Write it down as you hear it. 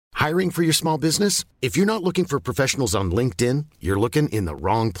Hiring for your small business? If you're not looking for professionals on LinkedIn, you're looking in the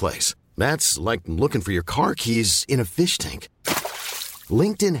wrong place. That's like looking for your car keys in a fish tank.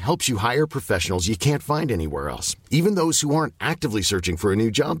 LinkedIn helps you hire professionals you can't find anywhere else, even those who aren't actively searching for a new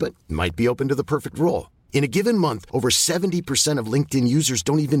job but might be open to the perfect role. In a given month, over 70% of LinkedIn users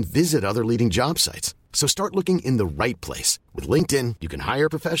don't even visit other leading job sites. So start looking in the right place. With LinkedIn, you can hire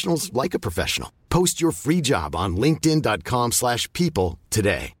professionals like a professional. Post your free job on linkedin.com/people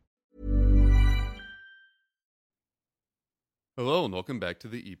today. Hello and welcome back to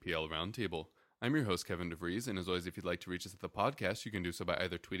the EPL Roundtable. I'm your host, Kevin DeVries, and as always, if you'd like to reach us at the podcast, you can do so by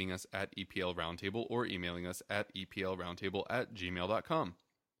either tweeting us at EPL Roundtable or emailing us at eplroundtable@gmail.com.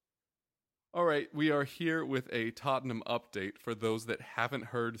 All right, we are here with a Tottenham update. For those that haven't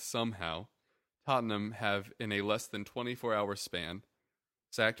heard somehow, Tottenham have, in a less than 24-hour span,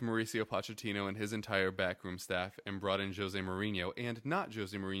 sacked Mauricio Pochettino and his entire backroom staff and brought in Jose Mourinho, and not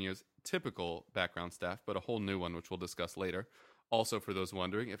Jose Mourinho's typical background staff, but a whole new one, which we'll discuss later. Also, for those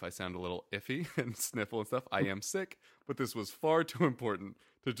wondering if I sound a little iffy and sniffle and stuff, I am sick, but this was far too important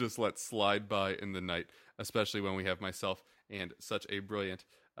to just let slide by in the night, especially when we have myself and such a brilliant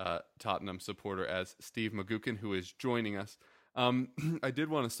Tottenham supporter as Steve Magukin, who is joining us. I did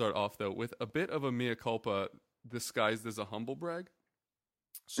want to start off, though, with a bit of a mea culpa disguised as a humble brag.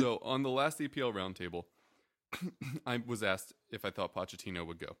 So, on the last EPL Roundtable, I was asked if I thought Pochettino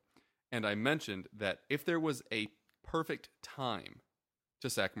would go. And I mentioned that if there was a perfect time to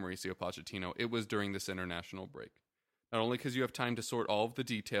sack Mauricio Pochettino, it was during this international break. Not only because you have time to sort all of the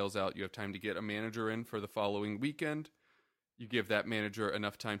details out, you have time to get a manager in for the following weekend. You give that manager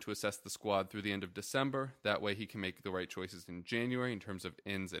enough time to assess the squad through the end of December. That way he can make the right choices in January in terms of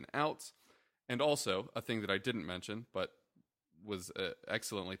ins and outs. And also, a thing that I didn't mention, but was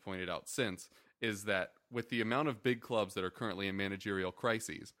excellently pointed out since, is that with the amount of big clubs that are currently in managerial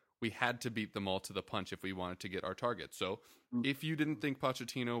crises, we had to beat them all to the punch if we wanted to get our target. So if you didn't think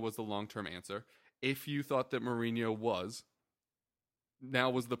Pochettino was the long-term answer, if you thought that Mourinho was,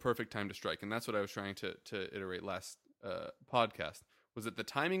 now was the perfect time to strike. And that's what I was trying to iterate last podcast, was that the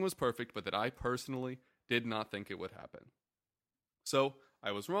timing was perfect, but that I personally did not think it would happen. So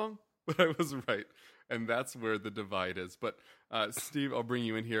I was wrong, but I was right. And that's where the divide is. But Steve, I'll bring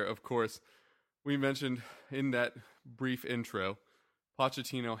you in here. Of course, we mentioned in that brief intro,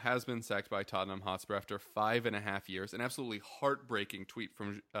 Pochettino has been sacked by Tottenham Hotspur after 5.5 years. An absolutely heartbreaking tweet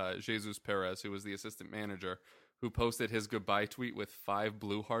from Jesus Perez, who was the assistant manager, who posted his goodbye tweet with 5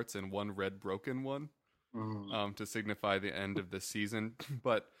 blue hearts and 1 red broken one to signify the end of the season.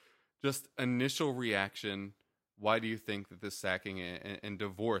 But just initial reaction, why do you think that this sacking and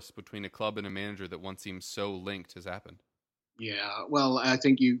divorce between a club and a manager that once seemed so linked has happened? Yeah, well, I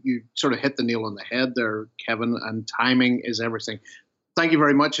think you sort of hit the nail on the head there, Kevin, and timing is everything. Thank you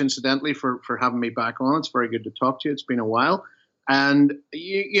very much, incidentally, for having me back on. It's very good to talk to you. It's been a while. And,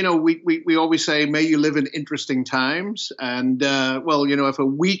 you know, we always say, may you live in interesting times. And, well, you know, if a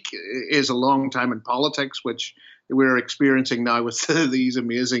week is a long time in politics, which we're experiencing now with these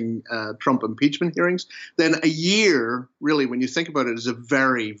amazing Trump impeachment hearings, then a year, really, when you think about it, is a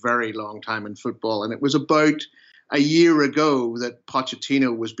very, very long time in football. And it was about a year ago that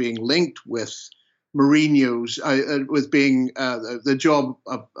Pochettino was being linked with Mourinho's, with being the job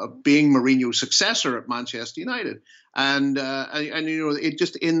of being Mourinho's successor at Manchester United. And you know, it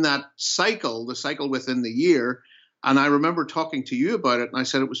just in that cycle, the cycle within the year. And I remember talking to you about it, and I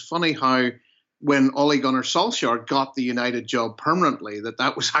said it was funny how when Ole Gunnar Solskjaer got the United job permanently,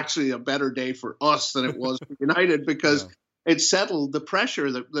 that was actually a better day for us than it was for United, because it settled the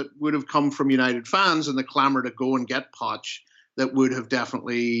pressure that would have come from United fans and the clamour to go and get Poch that would have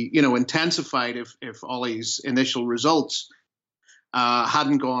definitely, you know, intensified if Ole's initial results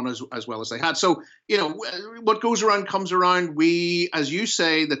hadn't gone as well as they had. So, you know, what goes around comes around. We, as you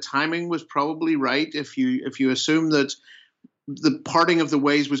say, the timing was probably right. If you assume that the parting of the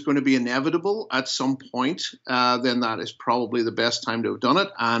ways was going to be inevitable at some point, then that is probably the best time to have done it.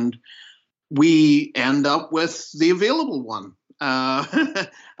 And we end up with the available one, a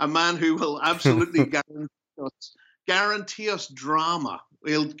man who will absolutely guarantee us drama.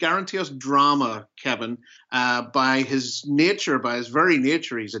 He'll guarantee us drama, Kevin, by his nature, by his very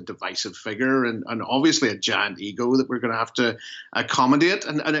nature. He's a divisive figure and obviously a giant ego that we're going to have to accommodate.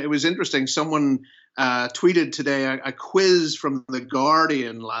 And it was interesting. Someone tweeted today a quiz from The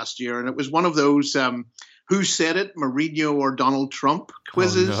Guardian last year, and it was one of those who said it, Mourinho or Donald Trump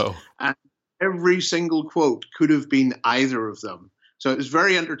quizzes. Oh, no. And every single quote could have been either of them. So it was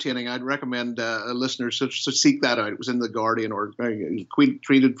very entertaining. I'd recommend listeners to seek that out. It was in The Guardian, or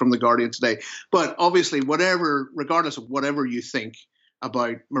tweeted from The Guardian today. But obviously, regardless of whatever you think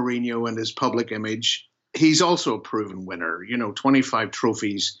about Mourinho and his public image, he's also a proven winner. 25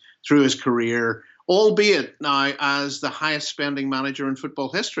 trophies through his career, albeit now as the highest spending manager in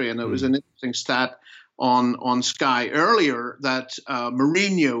football history. And it was an interesting stat on Sky earlier that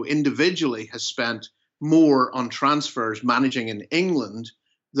Mourinho individually has spent more on transfers managing in England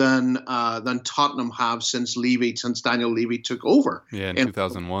than Tottenham have since Daniel Levy took over. Yeah, in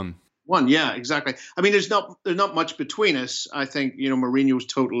 2001. Yeah, exactly. I mean, there's not much between us. I think Mourinho's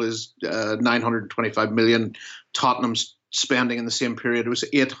total is 925 million. Tottenham's spending in the same period, it was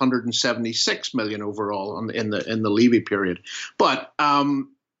 876 million overall in the Levy period. But on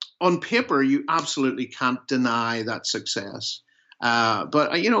paper, you absolutely can't deny that success.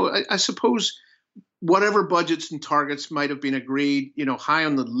 But I suppose whatever budgets and targets might have been agreed, high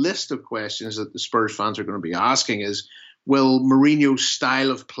on the list of questions that the Spurs fans are going to be asking is, will Mourinho's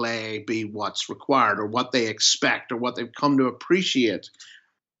style of play be what's required, or what they expect, or what they've come to appreciate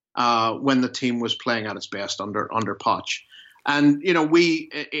when the team was playing at its best under Poch? And we,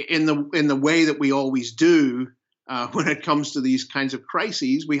 in the way that we always do when it comes to these kinds of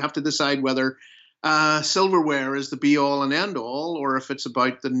crises, we have to decide whether silverware is the be all and end all, or if it's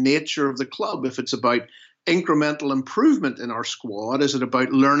about the nature of the club, if it's about incremental improvement in our squad, is it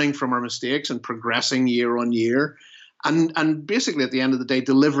about learning from our mistakes and progressing year on year? And basically, at the end of the day,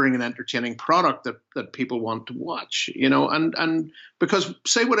 delivering an entertaining product that people want to watch, and because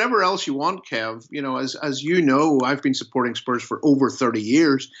say whatever else you want, Kev, as you know, I've been supporting Spurs for over 30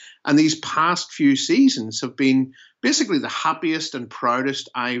 years, and these past few seasons have been basically the happiest and proudest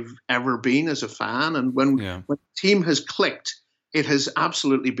I've ever been as a fan. And when the team has clicked, it has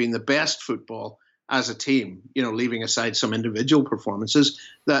absolutely been the best football as a team, leaving aside some individual performances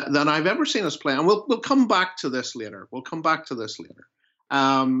that I've ever seen us play. And we'll come back to this later. But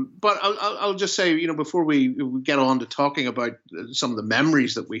I'll just say, before we get on to talking about some of the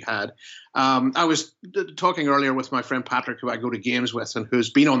memories that we had, I was talking earlier with my friend Patrick, who I go to games with and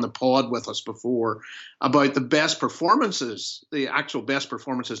who's been on the pod with us before, about the best performances, the actual best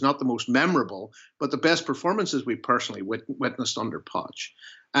performances, not the most memorable, but the best performances we personally witnessed under Poch.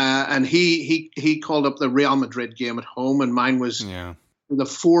 And he called up the Real Madrid game at home, and mine was the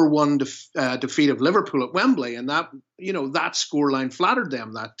 4-1 defeat of Liverpool at Wembley, and that scoreline flattered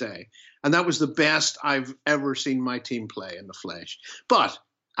them that day, and that was the best I've ever seen my team play in the flesh. But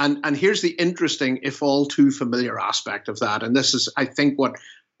and here's the interesting, if all too familiar aspect of that, and this is, I think, what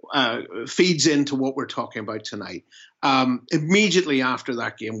feeds into what we're talking about tonight. Immediately after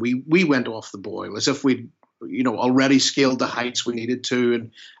that game, we went off the boil as if we'd already scaled the heights we needed to,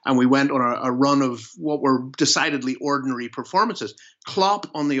 and we went on a run of what were decidedly ordinary performances. Klopp,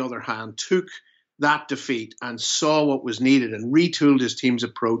 on the other hand, took that defeat and saw what was needed and retooled his team's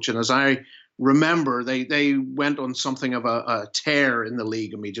approach. And as I remember, they went on something of a tear in the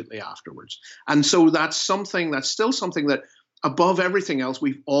league immediately afterwards. And so that's still something that, above everything else,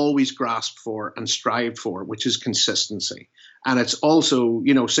 we've always grasped for and strived for, which is consistency. And it's also,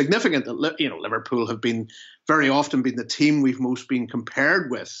 significant that, Liverpool have very often been the team we've most been compared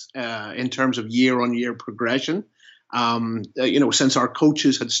with in terms of year-on-year progression, since our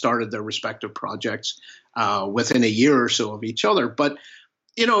coaches had started their respective projects within a year or so of each other. But,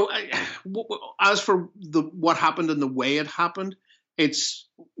 as for what happened and the way it happened, it's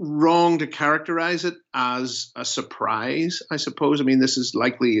wrong to characterize it as a surprise, I suppose. I mean, this is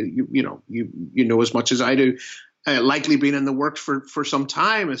likely, you know as much as I do, likely been in the works for some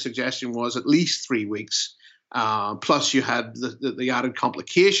time. A suggestion was at least 3 weeks. Plus, you had the added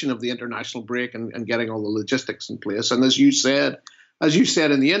complication of the international break and getting all the logistics in place. And as you said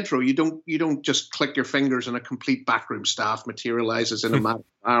in the intro, you don't just click your fingers and a complete backroom staff materializes in a matter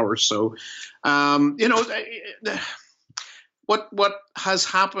of hours. So, what has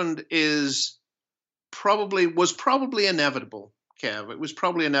happened was probably inevitable, Kev. It was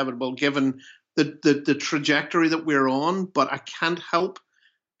probably inevitable given the trajectory that we're on, but I can't help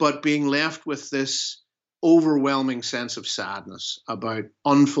but being left with this overwhelming sense of sadness about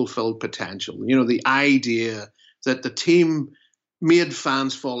unfulfilled potential. The idea that the team made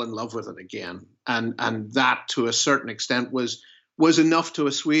fans fall in love with it again, and that to a certain extent was enough to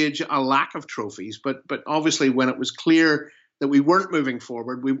assuage a lack of trophies. But obviously, when it was clear that we weren't moving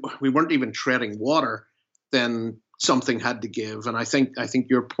forward, we weren't even treading water, then something had to give. And I think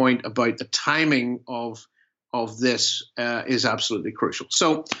your point about the timing of this is absolutely crucial.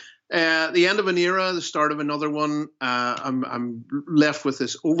 So the end of an era, the start of another one. I'm left with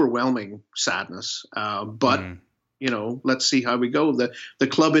this overwhelming sadness. But let's see how we go. The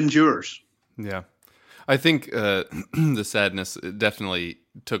club endures. Yeah, I think the sadness definitely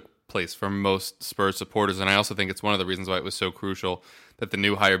took place for most Spurs supporters, and I also think it's one of the reasons why it was so crucial that the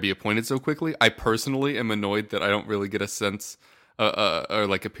new hire be appointed so quickly. I personally am annoyed that I don't really get a sense or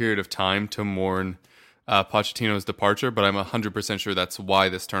like a period of time to mourn Pochettino's departure, but I'm 100% sure that's why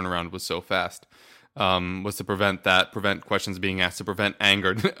this turnaround was so fast. Was to prevent questions being asked, to prevent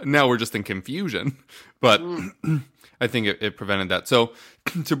anger. Now we're just in confusion, but I think it prevented that. So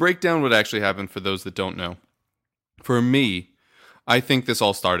to break down what actually happened for those that don't know, for me, I think this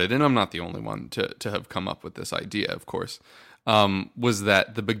all started, and I'm not the only one to have come up with this idea, of course, was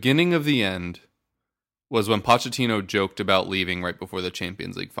that the beginning of the end was when Pochettino joked about leaving right before the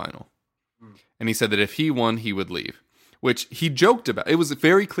Champions League final. And he said that if he won, he would leave, which he joked about. It was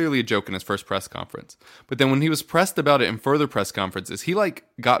very clearly a joke in his first press conference. But then when he was pressed about it in further press conferences, he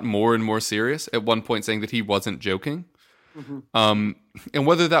got more and more serious, at one point saying that he wasn't joking. Mm-hmm. And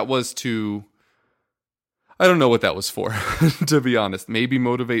whether that was to... I don't know what that was for, to be honest. Maybe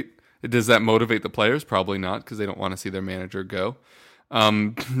does that motivate the players? Probably not, because they don't want to see their manager go.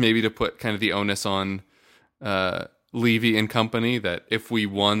 Maybe to put kind of the onus on Levy and company, that if we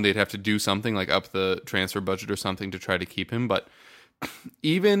won, they'd have to do something like up the transfer budget or something to try to keep him. But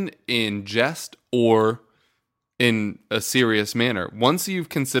even in jest or in a serious manner, once you've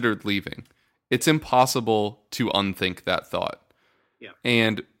considered leaving, it's impossible to unthink that thought. Yeah.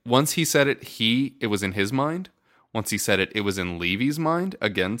 And once he said it, it was in his mind. Once he said it, it was in Levy's mind.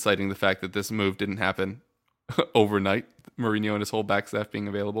 Again, citing the fact that this move didn't happen overnight, Mourinho and his whole back staff being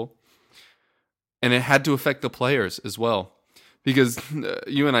available. And it had to affect the players as well. Because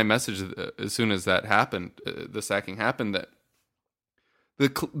you and I messaged as soon as that happened, the sacking happened, that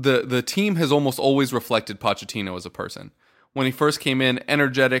the team has almost always reflected Pochettino as a person. When he first came in,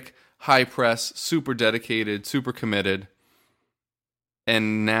 energetic, high press, super dedicated, super committed.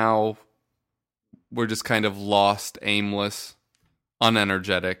 And now we're just kind of lost, aimless,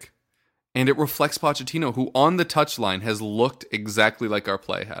 unenergetic. And it reflects Pochettino, who on the touchline has looked exactly like our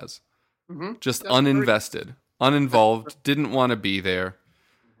play has. Mm-hmm. Just that's uninvested, uninvolved, didn't want to be there.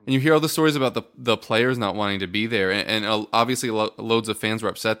 And you hear all the stories about the players not wanting to be there. And obviously loads of fans were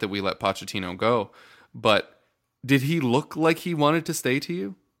upset that we let Pochettino go. But did he look like he wanted to stay to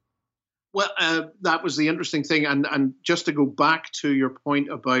you? Well, that was the interesting thing. And just to go back to your point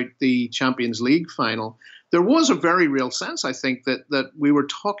about the Champions League final, there was a very real sense, I think, that we were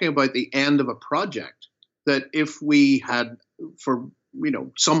talking about the end of a project. That if we had,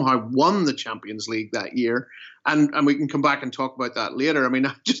 somehow won the Champions League that year, and we can come back and talk about that later. I mean,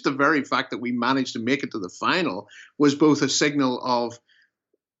 just the very fact that we managed to make it to the final was both a signal of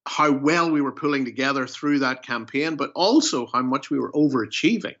how well we were pulling together through that campaign, but also how much we were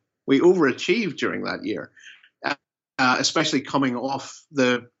overachieving. We overachieved during that year, especially coming off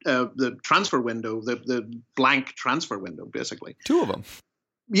the transfer window, the blank transfer window, basically. Two of them.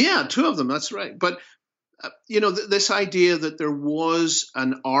 Yeah, two of them. That's right. But, this idea that there was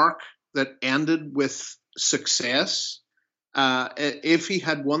an arc that ended with success, if he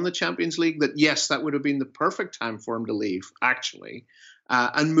had won the Champions League, that yes, that would have been the perfect time for him to leave, actually,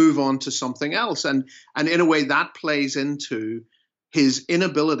 and move on to something else. And in a way that plays into his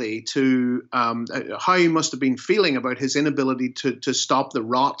inability to, how he must have been feeling about his inability to stop the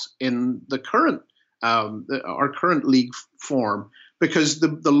rot in the current, our current league form, because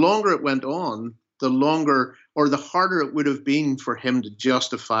the longer it went on, the longer or the harder it would have been for him to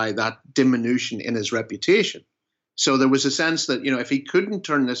justify that diminution in his reputation. So there was a sense that, if he couldn't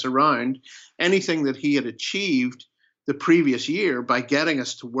turn this around, anything that he had achieved the previous year by getting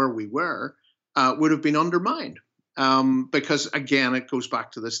us to where we were would have been undermined. Because again, it goes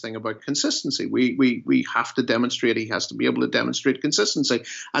back to this thing about consistency. We have to demonstrate. He has to be able to demonstrate consistency.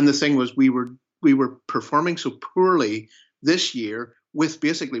 And the thing was, we were performing so poorly this year with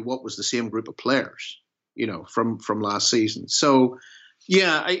basically what was the same group of players, from last season. So,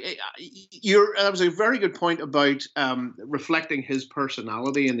 yeah, that was a very good point about reflecting his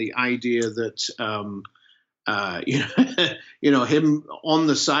personality and the idea that him on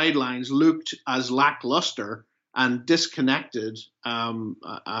the sidelines looked as lackluster and disconnected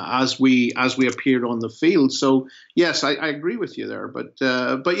as we appeared on the field. So yes, I agree with you there.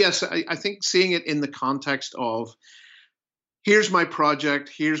 But yes, I think seeing it in the context of, here's my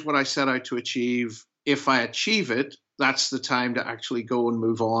project, here's what I set out to achieve. If I achieve it, that's the time to actually go and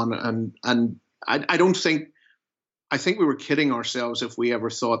move on. And I think we were kidding ourselves if we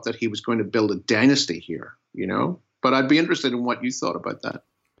ever thought that he was going to build a dynasty here, But I'd be interested in what you thought about that.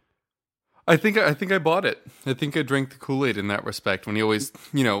 I think I bought it. I think I drank the Kool-Aid in that respect. When he always,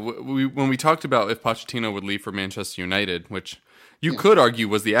 when we talked about if Pochettino would leave for Manchester United, which you could argue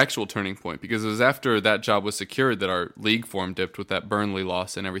was the actual turning point, because it was after that job was secured that our league form dipped with that Burnley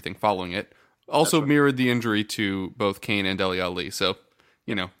loss and everything following it. Also mirrored the injury to both Kane and Dele Alli. So,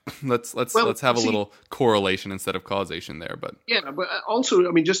 let's have a little correlation instead of causation there. But but also,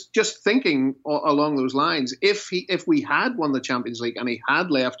 I mean, just thinking along those lines, if we had won the Champions League and he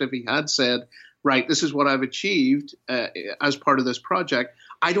had left, if he had said, right, this is what I've achieved as part of this project,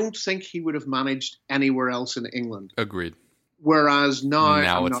 I don't think he would have managed anywhere else in England. Agreed. Whereas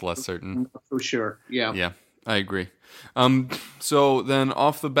now it's less certain. I'm not so sure. Yeah, I agree. So then,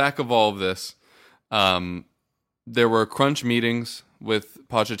 off the back of all of this, there were crunch meetings with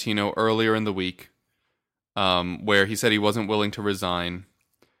Pochettino earlier in the week, where he said he wasn't willing to resign,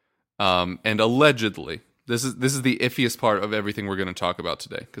 and allegedly, this is the iffiest part of everything we're going to talk about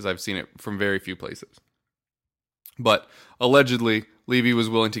today, because I've seen it from very few places. But allegedly, Levy was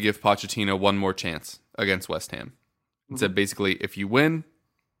willing to give Pochettino one more chance against West Ham. And said basically, if you win,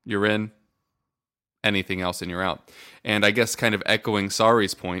 you're in. Anything else and you're out. And I guess kind of echoing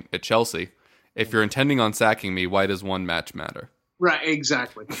Sarri's point at Chelsea, if you're intending on sacking me, why does one match matter? Right,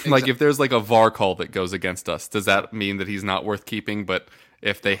 exactly. Like if there's like a VAR call that goes against us, does that mean that he's not worth keeping? But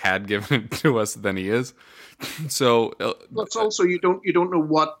if they had given it to us, then he is. So but also you don't know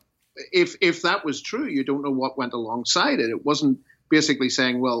what, if that was true, you don't know what went alongside it. It wasn't basically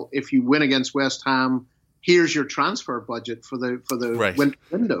saying, well, if you win against West Ham, here's your transfer budget for the winter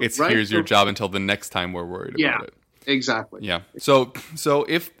window. It's right? Here's your job until the next time we're worried about it. Exactly. Yeah. So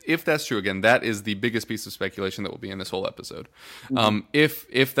if that's true, again, that is the biggest piece of speculation that will be in this whole episode.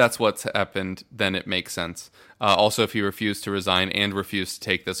 If that's what's happened, then it makes sense. Also, if he refused to resign and refused to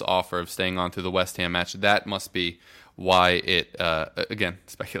take this offer of staying on through the West Ham match, that must be why it, again,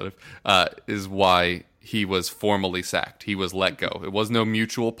 speculative, is why he was formally sacked. He was let go. It was no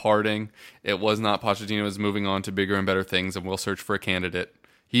mutual parting. It was not Pochettino is moving on to bigger and better things and we'll search for a candidate.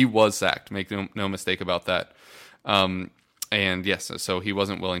 He was sacked. Make no mistake about that. And yes, so he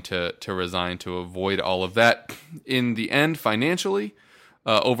wasn't willing to resign to avoid all of that. In the end, financially,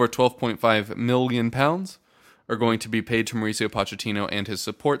 over £12.5 million are going to be paid to Mauricio Pochettino and his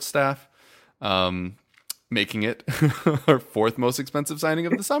support staff, making it our fourth most expensive signing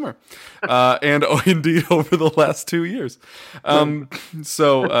of the summer, and indeed over the last 2 years.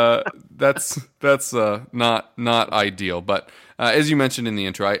 So that's not ideal. But as you mentioned in the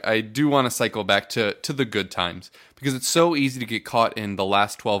intro, I do want to cycle back to the good times, because it's so easy to get caught in the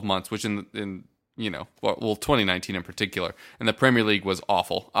last 12 months, which in 2019 in particular, and the Premier League was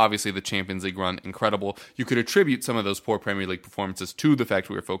awful. Obviously, the Champions League run, incredible. You could attribute some of those poor Premier League performances to the fact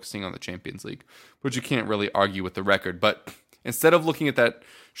we were focusing on the Champions League, but you can't really argue with the record. But instead of looking at that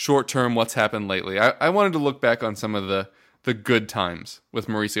short-term, what's happened lately, I wanted to look back on some of the good times with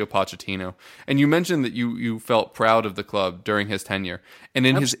Mauricio Pochettino. And you mentioned that you felt proud of the club during his tenure. And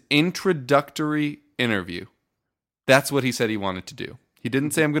in his introductory interview, that's what he said he wanted to do. He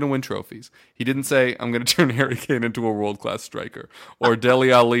didn't say, I'm going to win trophies. He didn't say, I'm going to turn Harry Kane into a world-class striker. Or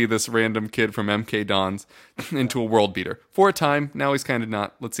Dele Alli, this random kid from MK Dons, into a world beater. For a time, now he's kind of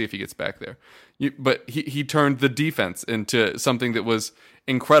not. Let's see if he gets back there. But he turned the defense into something that was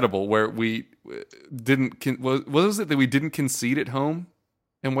incredible, where we didn't... What was it that we didn't concede at home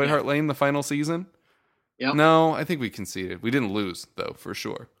in White Hart Lane the final season? Yep. No, I think we conceded. We didn't lose, though, for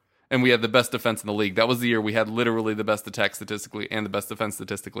sure. And we had the best defense in the league. That was the year we had literally the best attack statistically and the best defense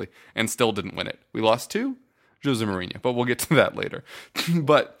statistically, and still didn't win it. We lost to Jose Mourinho, but we'll get to that later.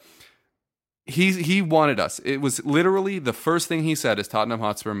 But he wanted us. It was literally the first thing he said as Tottenham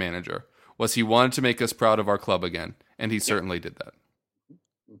Hotspur manager was he wanted to make us proud of our club again, and he certainly did that.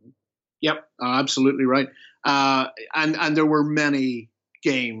 Yep, absolutely right. And there were many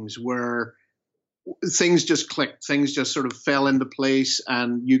games where things just clicked. Things just sort of fell into place,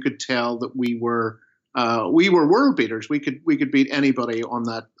 and you could tell that we were world beaters. We could beat anybody on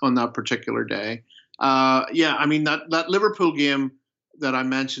that particular day. I mean that Liverpool game that I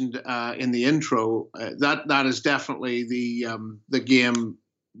mentioned in the intro, that is definitely the game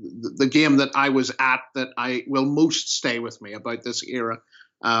that I was at that I will most stay with me about this era.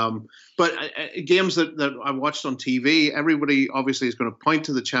 But games that I watched on TV, everybody obviously is going to point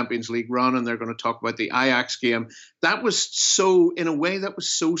to the Champions League run, and they're going to talk about the Ajax game. That was so, in a way, that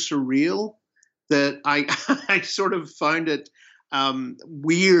was so surreal that I sort of found it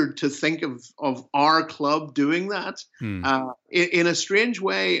weird to think of our club doing that. In a strange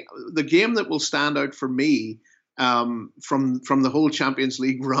way, the game that will stand out for me from the whole Champions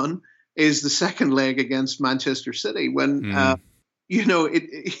League run is the second leg against Manchester City when.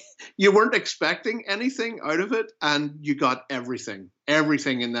 you weren't expecting anything out of it, and you got everything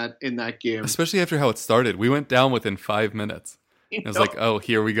in that game. Especially after how it started, we went down within 5 minutes. It was like, oh,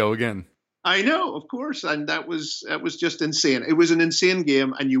 here we go again. I know, of course, and that was just insane. It was an insane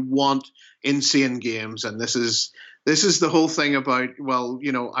game, and you want insane games, and this is the whole thing about, well,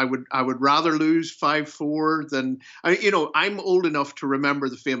 I would rather lose 5-4 than I'm old enough to remember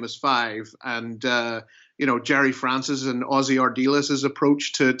the famous five, and Jerry Francis and Ozzy Ardiles'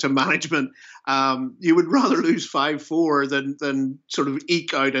 approach to management. You would rather lose 5-4 than sort of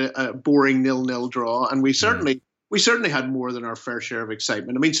eke out a boring 0-0 draw, and we certainly had more than our fair share of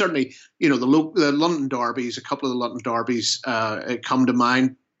excitement. I mean, certainly, the London derbies, a couple of the London derbies come to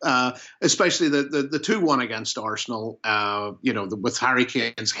mind, especially the 2-1 against Arsenal, with Harry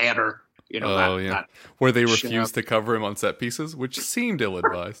Kane's header. Where they refused to cover him on set pieces, which seemed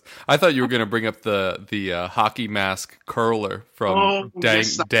ill-advised. I thought you were going to bring up the hockey mask curler from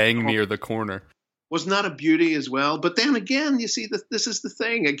Dang near the corner. Wasn't that a beauty as well? But then again, you see, this is the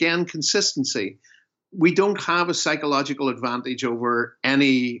thing. Again, consistency. We don't have a psychological advantage over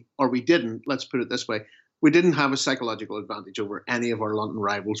we didn't, let's put it this way. We didn't have a psychological advantage over any of our London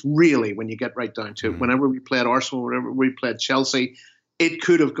rivals, really, when you get right down to it. Whenever we played Arsenal, whenever we played Chelsea, it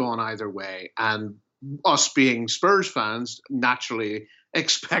could have gone either way. And us being Spurs fans naturally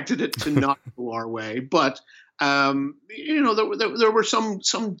expected it to not go our way. But, there were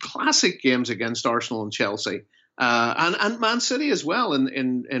some classic games against Arsenal and Chelsea. And Man City as well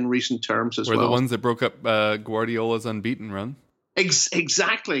in recent terms as well. Were the ones that broke up Guardiola's unbeaten run?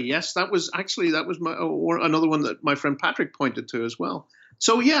 Exactly. Yes, that was another one that my friend Patrick pointed to as well.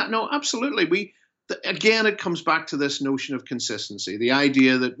 So yeah, no, absolutely. Again, it comes back to this notion of consistency, the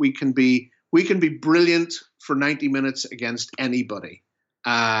idea that we can be brilliant for 90 minutes against anybody,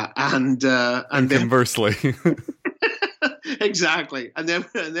 and conversely, exactly, and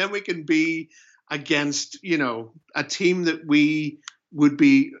then we can be against a team that we would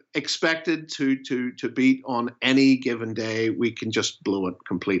be expected to beat on any given day. We can just blow it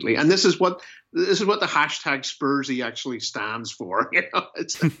completely, and this is what the hashtag Spursy actually stands for.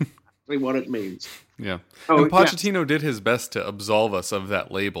 It's exactly what it means. Yeah, and Pochettino did his best to absolve us of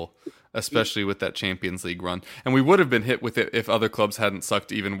that label, especially with that Champions League run. And we would have been hit with it if other clubs hadn't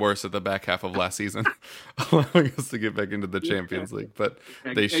sucked even worse at the back half of last season, allowing us to get back into the Champions League. But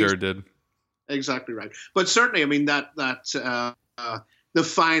they sure did. Exactly right. But certainly, I mean, the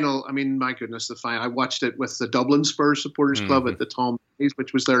final, I mean, my goodness, the final. I watched it with the Dublin Spurs Supporters Club at the Tom Mays,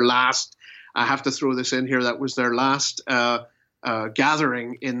 which was their last, I have to throw this in here, that was their last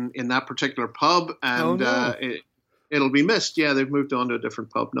gathering in that particular pub. And it'll be missed. Yeah, they've moved on to a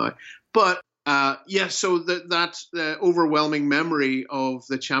different pub now. But so the overwhelming memory of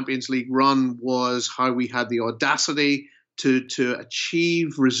the Champions League run was how we had the audacity to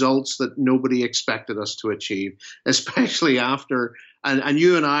achieve results that nobody expected us to achieve, especially after, and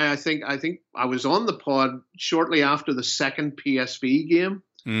you and I think I was on the pod shortly after the second PSV game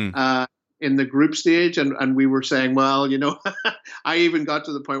in the group stage, and we were saying, well, I even got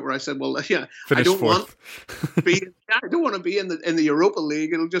to the point where I said, well, yeah, I don't want to be in the Europa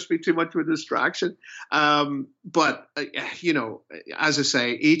League. It'll just be too much of a distraction. But as I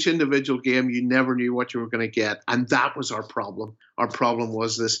say, each individual game, you never knew what you were going to get, and that was our problem. Our problem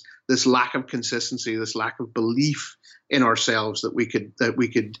was this lack of consistency, this lack of belief in ourselves that we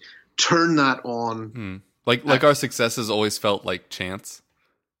could turn that on. Like our successes always felt like chance.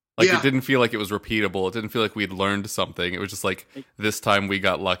 It didn't feel like it was repeatable. It didn't feel like we'd learned something. It was just like, this time we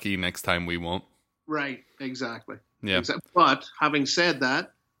got lucky, next time we won't. Right, exactly. Yeah. But having said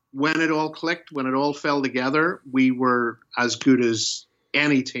that, when it all clicked, when it all fell together, we were as good as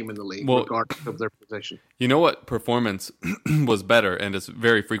any team in the league, regardless of their position. You know what performance was better and is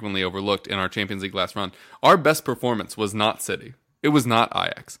very frequently overlooked in our Champions League last run? Our best performance was not City. It was not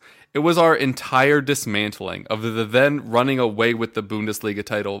Ajax. It was our entire dismantling of the then running away with the Bundesliga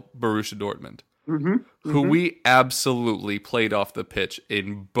title Borussia Dortmund, who we absolutely played off the pitch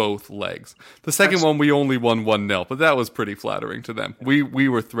in both legs. The second one, we only won 1-0, but that was pretty flattering to them. We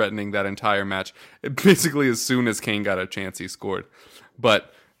were threatening that entire match. Basically, as soon as Kane got a chance, he scored.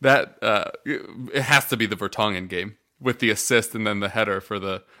 But that it has to be the Vertonghen game, with the assist and then the header for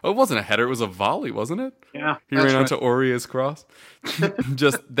the... Oh, it wasn't a header, it was a volley, wasn't it? Yeah. He ran onto Aurier's cross.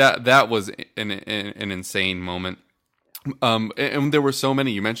 Just that was an insane moment. And there were so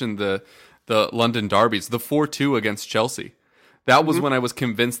many. You mentioned the London derbies, the 4-2 against Chelsea. That was when I was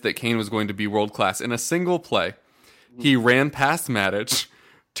convinced that Kane was going to be world-class. In a single play, he ran past Matic,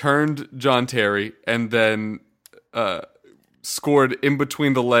 turned John Terry, and then scored in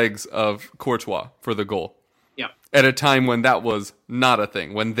between the legs of Courtois for the goal. Yeah. at a time when that was not a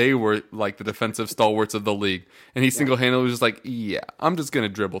thing, when they were like the defensive stalwarts of the league. And he single-handedly was just like, yeah, I'm just going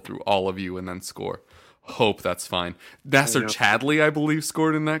to dribble through all of you and then score. Hope that's fine. Nasser Chadley, I believe,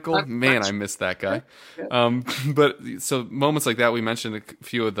 scored in that goal. Man, I missed that guy. But so moments like that, we mentioned a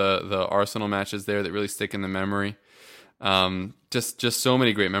few of the Arsenal matches there that really stick in the memory. Just so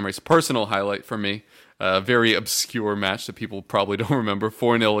many great memories. Personal highlight for me. A very obscure match that people probably don't remember.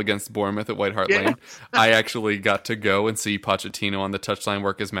 4-0 against Bournemouth at White Hart Lane. I actually got to go and see Pochettino on the touchline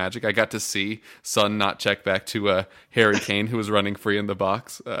work his magic. I got to see Son not check back to Harry Kane, who was running free in the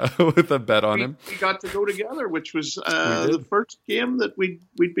box with a bet on him. We got to go together, which was the first game that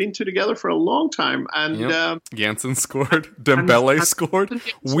we'd been to together for a long time. And Janssen scored. Dembele scored.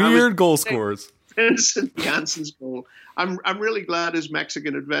 Weird goal scorers. Vincent Janssen's goal. I'm really glad his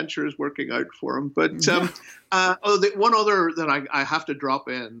Mexican adventure is working out for him. But one other that I have to drop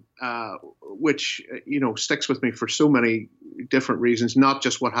in, which sticks with me for so many different reasons, not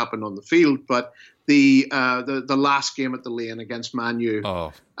just what happened on the field, but the last game at the Lane against Man U.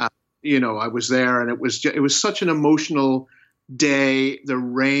 I was there, and it was such an emotional day. The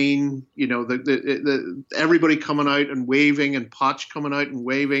rain, the everybody coming out and waving, and Poch coming out and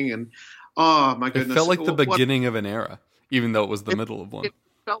waving, and oh my goodness! It felt like the beginning of an era, even though it was the middle of one. It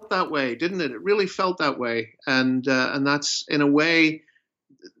felt that way, didn't it? It really felt that way, and that's in a way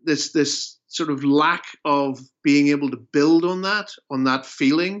this sort of lack of being able to build on that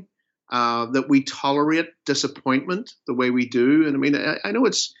feeling that we tolerate disappointment the way we do. And I mean, I know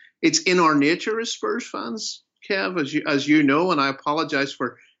it's in our nature as Spurs fans, Kev, as you know, and I apologize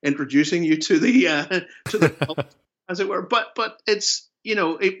for introducing you to the club, as it were, but it's.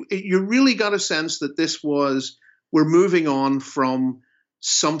 You really got a sense that we're moving on from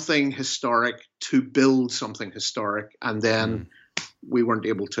something historic to build something historic, and then we weren't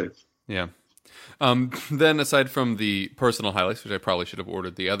able to. Yeah. Then aside from the personal highlights, which I probably should have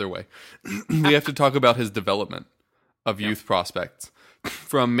ordered the other way, we have to talk about his development of youth prospects.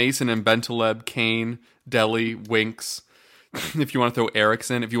 From Mason and Bentaleb, Kane, Dele, Winks. If you want to throw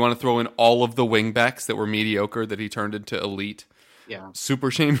Eriksen, if you want to throw in all of the wingbacks that were mediocre that he turned into elite. Yeah.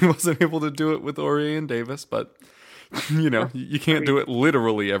 Super shame he wasn't able to do it with Aurier and Davis, but you can't do it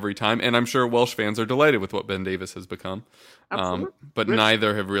literally every time. And I'm sure Welsh fans are delighted with what Ben Davis has become. But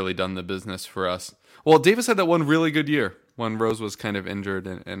neither have really done the business for us. Well, Davis had that one really good year when Rose was kind of injured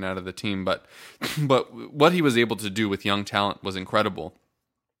and out of the team, but what he was able to do with young talent was incredible.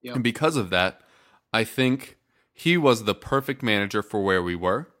 Yeah. And because of that, I think he was the perfect manager for where we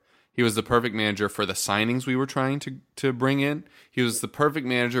were. He was the perfect manager for the signings we were trying to bring in. He was the perfect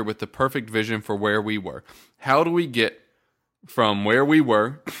manager with the perfect vision for where we were. How do we get from where we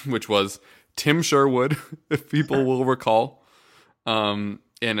were, which was Tim Sherwood, if people will recall, in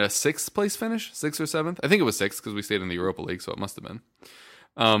a 6th place finish, 6th or 7th? I think it was 6th because we stayed in the Europa League, so it must have been.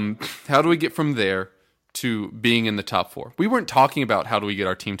 How do we get from there to being in the top 4? We weren't talking about how do we get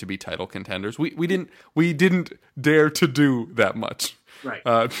our team to be title contenders. We didn't dare to do that much. Right.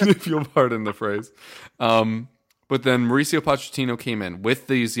 If you'll pardon the phrase. But then Mauricio Pochettino came in with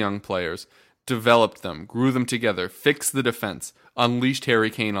these young players, developed them, grew them together, fixed the defense, unleashed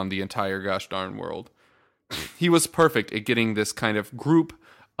Harry Kane on the entire gosh darn world. He was perfect at getting this kind of group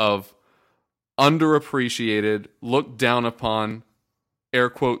of underappreciated, looked down upon,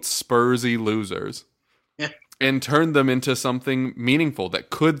 air quotes, Spursy losers. And turned them into something meaningful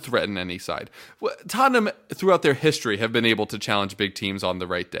that could threaten any side. Tottenham, throughout their history, have been able to challenge big teams on the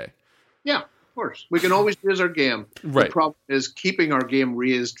right day. Yeah, of course. We can always raise our game. Right. The problem is keeping our game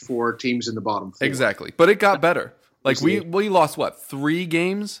raised for teams in the bottom 4. Exactly. But it got better. Like, we lost, 3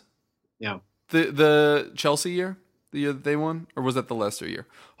 games? Yeah. The Chelsea year? The year that they won? Or was that the Leicester year?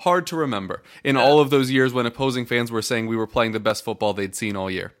 Hard to remember. In all of those years when opposing fans were saying we were playing the best football they'd seen all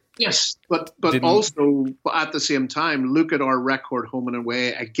year. Yes, but also at the same time, look at our record home and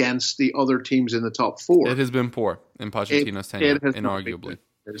away against the other teams in the top 4. It has been poor in Pochettino's tenure, inarguably.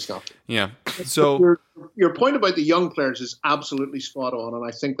 Yeah. So your point about the young players is absolutely spot on, and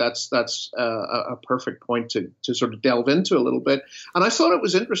I think that's a perfect point to sort of delve into a little bit. And I thought it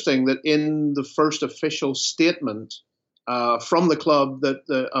was interesting that in the first official statement from the club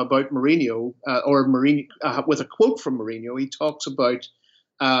about Mourinho, with a quote from Mourinho, he talks about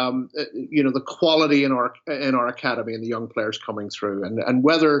the quality in our academy and the young players coming through, and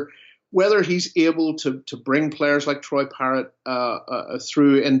whether he's able to bring players like Troy Parrott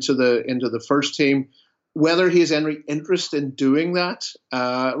through into the first team, whether he has any interest in doing that,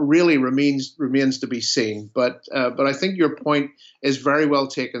 really remains to be seen. But I think your point is very well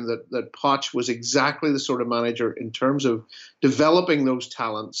taken. That Poch was exactly the sort of manager in terms of developing those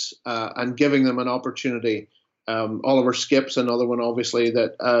talents and giving them an opportunity Oliver Skipp's another one, obviously,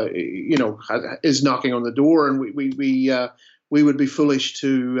 that is knocking on the door, and we would be foolish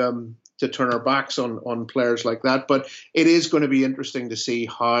to turn our backs on players like that. But it is going to be interesting to see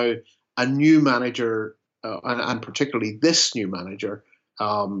how a new manager, and particularly this new manager,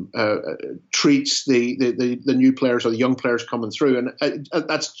 treats the new players or the young players coming through, and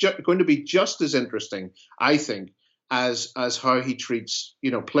that's going to be just as interesting, I think, as how he treats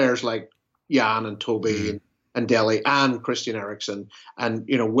players like Jan and Toby and Dele and Christian Eriksen, and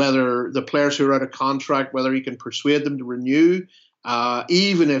whether the players who are out of contract, whether he can persuade them to renew,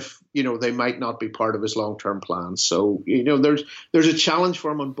 even if they might not be part of his long-term plans. So there's a challenge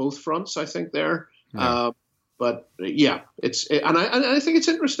for him on both fronts, I think there. Yeah. But yeah, I think it's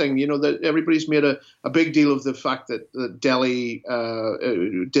interesting, that everybody's made a big deal of the fact that Dele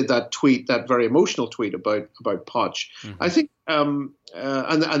did that tweet, that very emotional tweet about Poch. Mm-hmm. I think,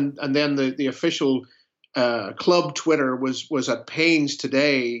 and then the official club Twitter was at pains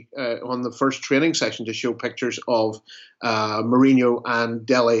today on the first training session to show pictures of Mourinho and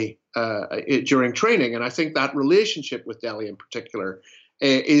Dele during training, and I think that relationship with Dele in particular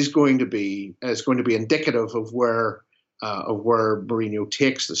is going to be indicative of where Mourinho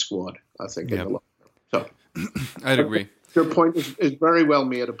takes the squad, I think. Yeah. In the long term. So I'd agree. Your point is very well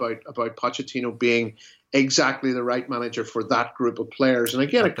made about Pochettino being exactly the right manager for that group of players. And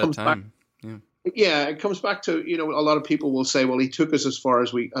again, it comes back. Yeah, it comes back to a lot of people will say, well, he took us as far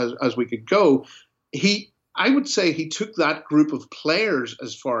as we could go. I would say he took that group of players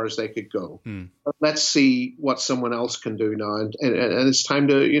as far as they could go. But let's see what someone else can do now, and it's time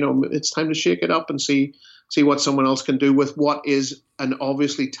to shake it up and see what someone else can do with what is an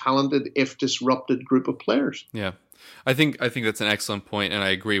obviously talented, if disrupted, group of players. Yeah, I think that's an excellent point, and I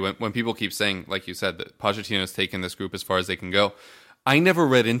agree. When people keep saying, like you said, that Pochettino's taken this group as far as they can go, I never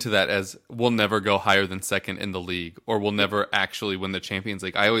read into that as we'll never go higher than second in the league or we'll never actually win the Champions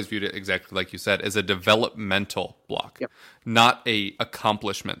League. I always viewed it exactly like you said, as a developmental block, not a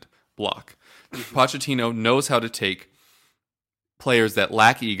accomplishment block. Pochettino knows how to take players that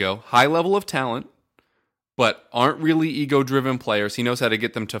lack ego, high level of talent, but aren't really ego-driven players. He knows how to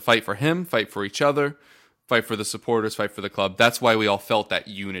get them to fight for him, fight for each other, fight for the supporters, fight for the club. That's why we all felt that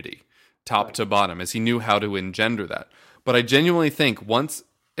unity, top to bottom, as he knew how to engender that. But I genuinely think once,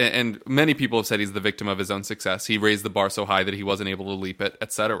 and many people have said he's the victim of his own success. He raised the bar so high that he wasn't able to leap it,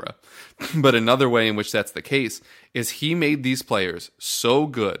 etc. But another way in which that's the case is he made these players so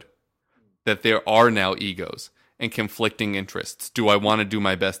good that there are now egos and conflicting interests. Do I want to do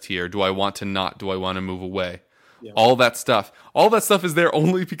my best here? Do I want to not? Do I want to move away? Yeah. All that stuff is there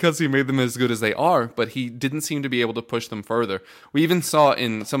only because he made them as good as they are, but he didn't seem to be able to push them further. We even saw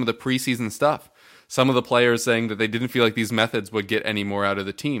in some of the preseason stuff, some of the players saying that they didn't feel like these methods would get any more out of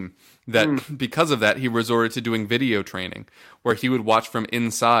the team. That because of that, he resorted to doing video training, where he would watch from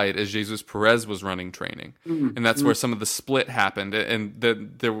inside as Jesus Perez was running training. And that's where some of the split happened. And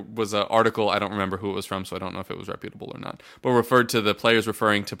there was an article, I don't remember who it was from, so I don't know if it was reputable or not, but referred to the players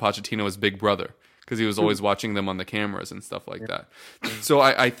referring to Pochettino as Big Brother, because he was always watching them on the cameras and stuff like that. So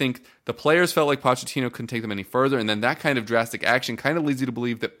I think the players felt like Pochettino couldn't take them any further, and then that kind of drastic action kind of leads you to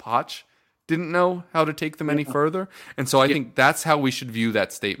believe that Poch didn't know how to take them any further. And so I think that's how we should view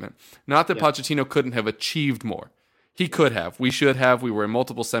that statement. Not that Pochettino couldn't have achieved more. He could have. We should have. We were in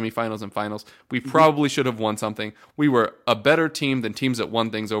multiple semifinals and finals. We probably should have won something. We were a better team than teams that won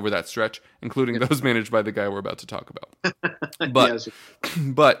things over that stretch, including those managed by the guy we're about to talk about.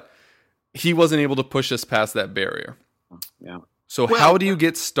 But he wasn't able to push us past that barrier. So how do you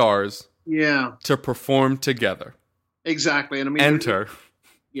get stars to perform together? Exactly. And I mean, enter.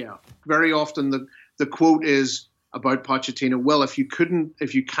 Yeah, very often the quote is about Pochettino. Well, if you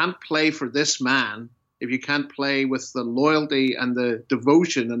can't play for this man, if you can't play with the loyalty and the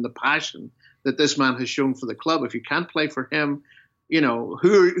devotion and the passion that this man has shown for the club, if you can't play for him,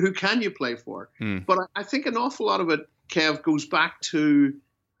 who can you play for? But I think an awful lot of it, Kev, goes back to,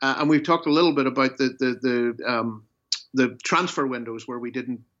 and we've talked a little bit about the transfer windows where we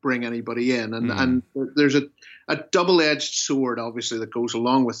didn't bring anybody in. And there's a double-edged sword, obviously, that goes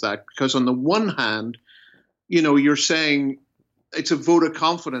along with that. Because on the one hand, you're saying it's a vote of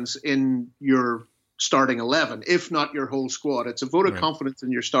confidence in your starting 11, if not your whole squad. It's a vote of confidence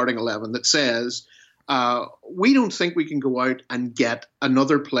in your starting 11 that says, we don't think we can go out and get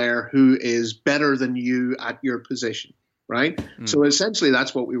another player who is better than you at your position, right? So essentially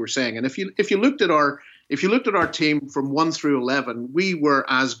that's what we were saying. And if you looked at our team from 1 through 11, we were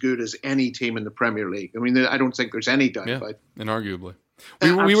as good as any team in the Premier League. I mean, I don't think there's any doubt about it. Inarguably.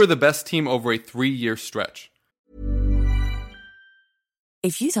 We were the best team over a 3-year stretch.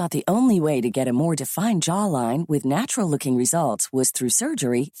 If you thought the only way to get a more defined jawline with natural-looking results was through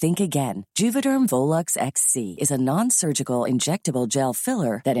surgery, think again. Juvederm Volux XC is a non-surgical injectable gel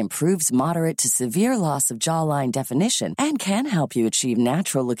filler that improves moderate to severe loss of jawline definition and can help you achieve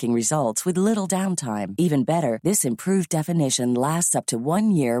natural-looking results with little downtime. Even better, this improved definition lasts up to 1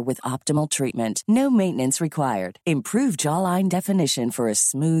 year with optimal treatment. No maintenance required. Improve jawline definition for a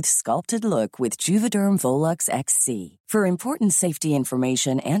smooth, sculpted look with Juvederm Volux XC. For important safety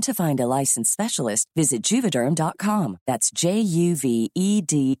information and to find a licensed specialist, visit Juvederm.com. That's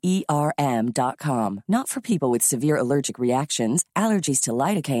JUVEDERM.com. Not for people with severe allergic reactions, allergies to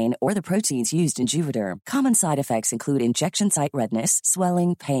lidocaine, or the proteins used in Juvederm. Common side effects include injection site redness,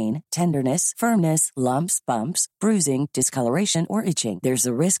 swelling, pain, tenderness, firmness, lumps, bumps, bruising, discoloration, or itching. There's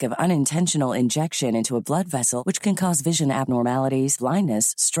a risk of unintentional injection into a blood vessel, which can cause vision abnormalities,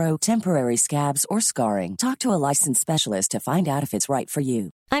 blindness, stroke, temporary scabs, or scarring. Talk to a licensed specialist to find out if it's right for you.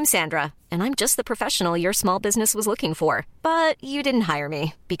 I'm Sandra, and I'm just the professional your small business was looking for. But you didn't hire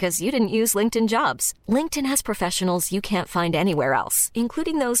me because you didn't use LinkedIn Jobs. LinkedIn has professionals you can't find anywhere else,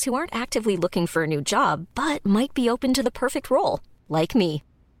 including those who aren't actively looking for a new job, but might be open to the perfect role, like me.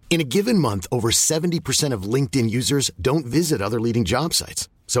 In a given month, over 70% of LinkedIn users don't visit other leading job sites.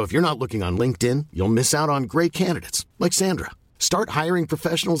 So if you're not looking on LinkedIn, you'll miss out on great candidates like Sandra. Start hiring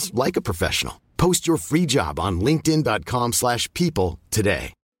professionals like a professional. Post your free job on linkedin.com/people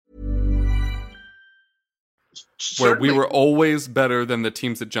today. Where we were always better than the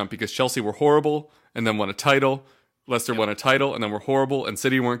teams that jumped because Chelsea were horrible and then won a title. Leicester won a title and then were horrible, and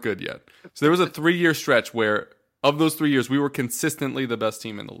City weren't good yet. So there was a 3-year stretch where, of those 3 years, we were consistently the best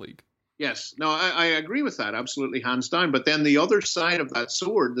team in the league. Yes, no, I agree with that, absolutely, hands down. But then the other side of that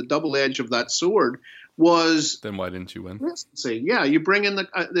sword, the double edge of that sword, was... Then why didn't you win? Yeah, you bring in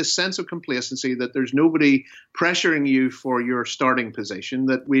this sense of complacency that there's nobody pressuring you for your starting position,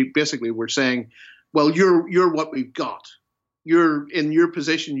 that we basically were saying, well, you're what we've got. You're in your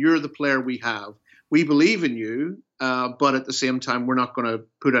position. You're the player we have. We believe in you, but at the same time, we're not going to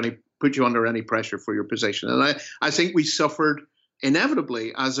put you under any pressure for your position. And I think we suffered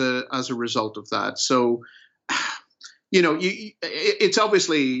inevitably as a result of that. So, it's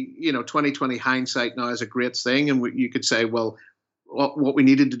obviously, 2020 hindsight now is a great thing. And you could say, well, what we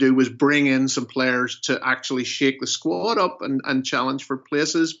needed to do was bring in some players to actually shake the squad up and challenge for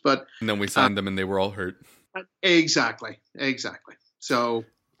places. But and then we signed them and they were all hurt. Exactly. So,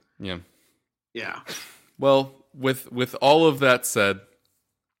 yeah. Well, with all of that said,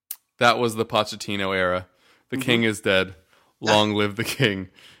 that was the Pochettino era. The king is dead. Long live the king.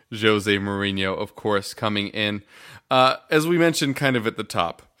 Jose Mourinho, of course, coming in. As we mentioned kind of at the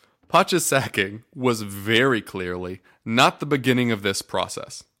top, Poch's sacking was very clearly not the beginning of this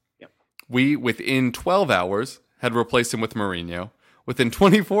process. Yep. We, within 12 hours, had replaced him with Mourinho. Within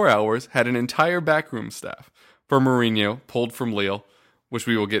 24 hours, had an entire backroom staff for Mourinho, pulled from Lille, which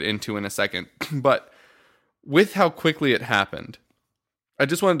we will get into in a second. But with how quickly it happened, I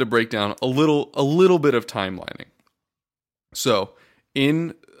just wanted to break down a little bit of timelining. So,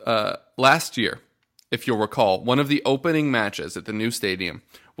 in last year, if you'll recall, one of the opening matches at the new stadium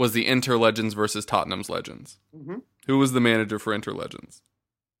was the Inter Legends versus Tottenham's Legends. Mm-hmm. Who was the manager for Inter Legends?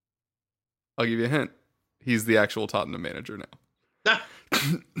 I'll give you a hint. He's the actual Tottenham manager now.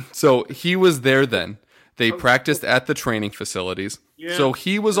 So, he was there then. They practiced at the training facilities. Yeah. So,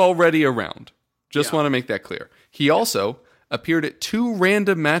 he was already around. Just want to make that clear. He also appeared at 2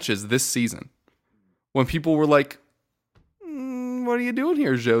 random matches this season when people were like, what are you doing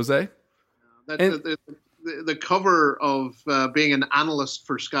here, Jose? The cover of being an analyst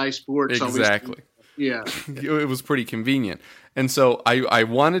for Sky Sports. Exactly. Yeah. It was pretty convenient. And so I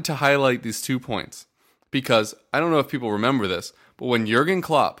wanted to highlight these 2 points because I don't know if people remember this, but when Jurgen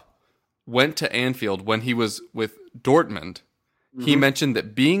Klopp went to Anfield when he was with Dortmund, he mentioned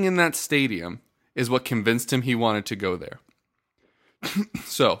that being in that stadium is what convinced him he wanted to go there.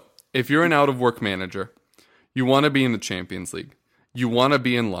 So, if you're an out-of-work manager, you want to be in the Champions League, you want to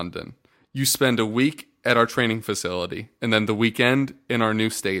be in London, you spend a week at our training facility, and then the weekend in our new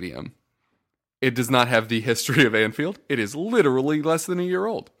stadium. It does not have the history of Anfield. It is literally less than a year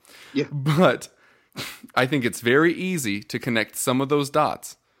old. Yeah. But I think it's very easy to connect some of those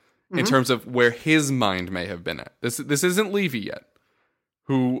dots in terms of where his mind may have been at. This isn't Levy yet,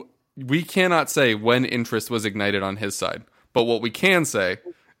 who we cannot say when interest was ignited on his side. But what we can say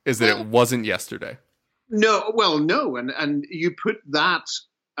is that it wasn't yesterday. No, and you put that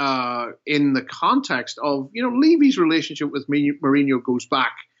in the context of, Levy's relationship with Mourinho goes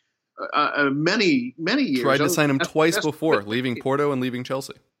back many years. Tried to sign him twice before, leaving Porto and leaving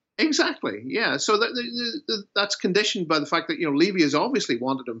Chelsea. Exactly. Yeah. So that's conditioned by the fact that Levy has obviously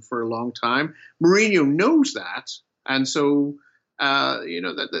wanted him for a long time. Mourinho knows that, and so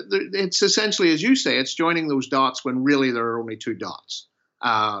it's essentially, as you say, it's joining those dots when really there are only two dots.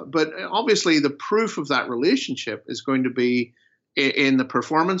 But obviously, the proof of that relationship is going to be in the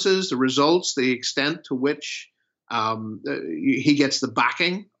performances, the results, the extent to which he gets the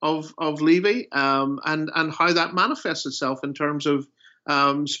backing of Levy, and how that manifests itself in terms of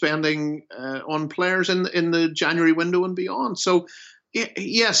spending on players in the January window and beyond. So,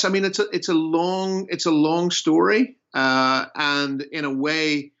 yes, I mean it's a long story, and in a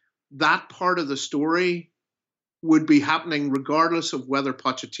way, that part of the story would be happening regardless of whether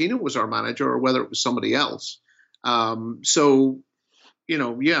Pochettino was our manager or whether it was somebody else.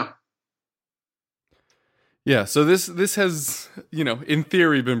 Yeah, so this has, in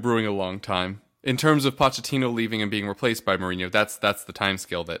theory been brewing a long time. In terms of Pochettino leaving and being replaced by Mourinho, that's the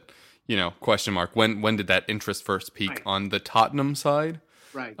timescale that, question mark. When did that interest first peak Right. on the Tottenham side?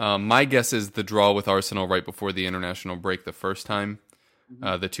 Right. My guess is the draw with Arsenal right before the international break the first time,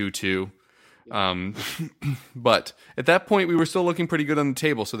 the 2-2. But at that point, we were still looking pretty good on the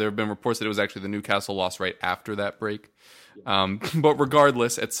table, so there have been reports that it was actually the Newcastle loss right after that break. But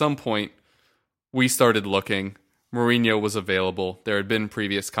regardless, at some point, we started looking. Mourinho was available. There had been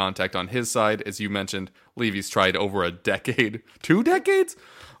previous contact on his side. As you mentioned, Levy's tried over a decade, 2 decades?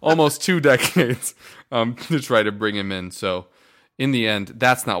 Almost 2 decades to try to bring him in. So in the end,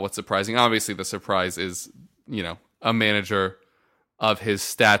 that's not what's surprising. Obviously, the surprise is, a manager of his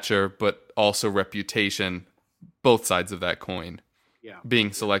stature, but also reputation, both sides of that coin. Yeah.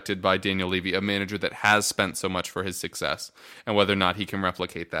 Being selected by Daniel Levy, a manager that has spent so much for his success, and whether or not he can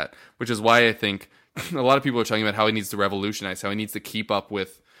replicate that. Which is why I think a lot of people are talking about how he needs to revolutionize, how he needs to keep up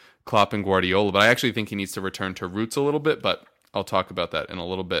with Klopp and Guardiola, but I actually think he needs to return to roots a little bit, but I'll talk about that in a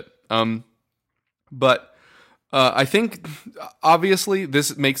little bit. But I think, obviously,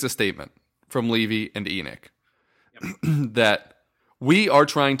 this makes a statement from Levy and Enoch that we are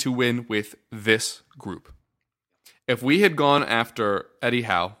trying to win with this group. If we had gone after Eddie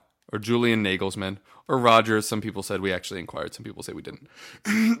Howe or Julian Nagelsmann or Rodgers, some people said we actually inquired, some people say we didn't.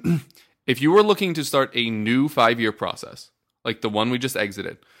 If you were looking to start a new 5-year process, like the one we just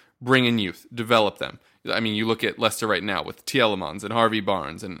exited, bring in youth, develop them. I mean, you look at Leicester right now with Tielemans and Harvey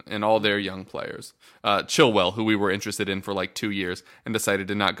Barnes and all their young players. Chilwell, who we were interested in for like 2 years and decided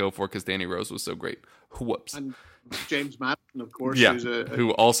to not go for because Danny Rose was so great. Whoops. And James Madison, of course. Yeah, who's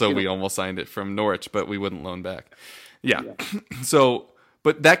who also we almost signed it from Norwich, but we wouldn't loan back. Yeah. So,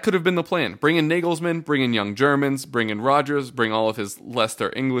 but that could have been the plan. Bring in Nagelsmann, bring in young Germans, bring in Rodgers, bring all of his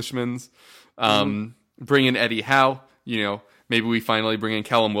Leicester Englishmen, bring in Eddie Howe. Maybe we finally bring in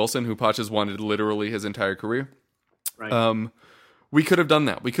Callum Wilson, who Poch has wanted literally his entire career. Right. We could have done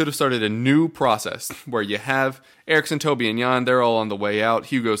that. We could have started a new process where you have Eriksen, Toby, and Jan. They're all on the way out.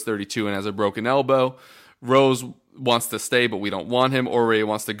 Hugo's 32 and has a broken elbow. Rose wants to stay, but we don't want him. Aurier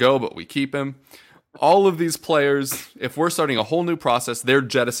wants to go, but we keep him. All of these players, if we're starting a whole new process, they're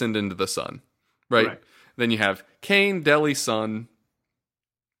jettisoned into the sun, right? Right. Then you have Kane, Dele, Son,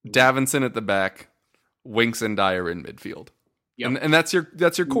 Davinson at the back, Winks and Dyer in midfield. Yep. And that's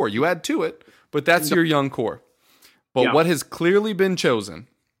your core. You add to it, but that's your young core. But Yeah. what has clearly been chosen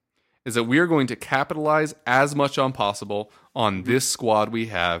is that we are going to capitalize as much on possible on this squad we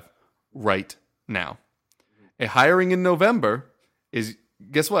have right now. A hiring in November is,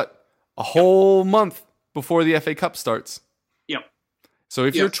 guess what? A whole month before the FA Cup starts. Yep. So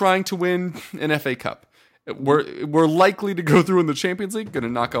if you're trying to win an FA Cup, we're likely to go through in the Champions League. Going to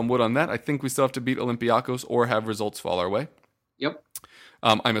knock on wood on that. I think we still have to beat Olympiacos or have results fall our way. Yep.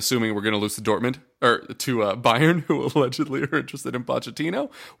 I'm assuming we're going to lose to Dortmund or to Bayern, who allegedly are interested in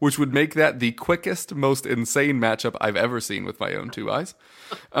Pochettino, which would make that the quickest, most insane matchup I've ever seen with my own 2 eyes.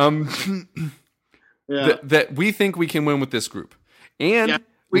 That we think we can win with this group. And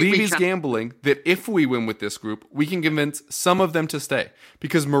Levy's gambling that if we win with this group, we can convince some of them to stay.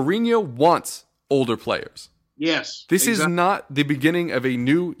 Because Mourinho wants older players. Yes. This is not the beginning of a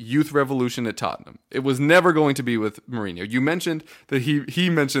new youth revolution at Tottenham. It was never going to be with Mourinho. You mentioned that he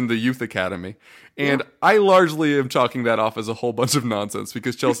mentioned the youth academy. And I largely am chalking that off as a whole bunch of nonsense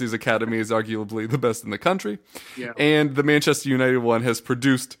because Chelsea's academy is arguably the best in the country. Yeah. And the Manchester United one has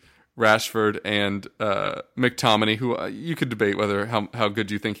produced Rashford and McTominay, who you could debate whether how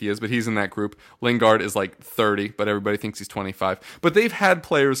good you think he is, but he's in that group. Lingard is like 30, but everybody thinks he's 25. But they've had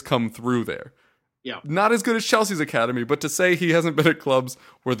players come through there. Yeah. Not as good as Chelsea's academy, but to say he hasn't been at clubs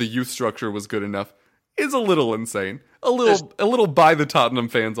where the youth structure was good enough is a little insane. A little by the Tottenham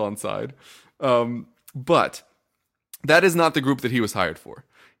fans on side. But That is not the group that he was hired for.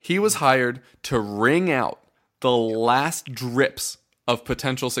 He was hired to wring out the last drips of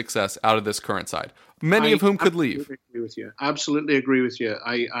potential success out of this current side, many of whom could leave. Absolutely agree with you.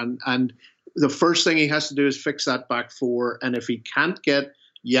 And the first thing he has to do is fix that back four. And if he can't get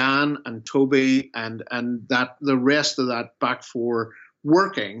Jan and Toby and that the rest of that back four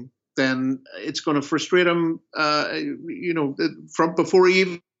working, then it's going to frustrate him, from before he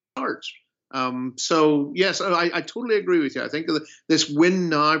even starts. So yes, I totally agree with you. I think this win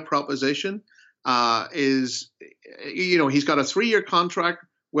now proposition is, he's got a 3-year contract.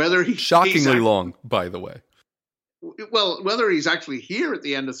 Whether he's shockingly long, by the way. Well, whether he's actually here at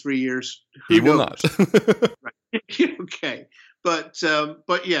the end of 3 years, he will not. Right. Okay, but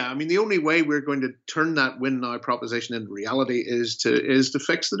yeah, I mean, the only way we're going to turn that win now proposition into reality is to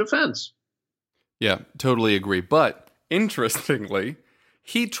fix the defense. Yeah, totally agree. But interestingly,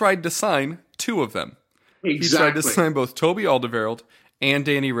 he tried to sign 2 of them. Exactly. He tried to sign both Toby Alderweireld and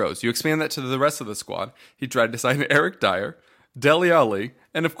Danny Rose. You expand that to the rest of the squad. He tried to sign Eric Dyer, Dele Alli,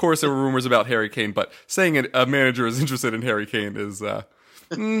 and of course there were rumors about Harry Kane, but saying a manager is interested in Harry Kane is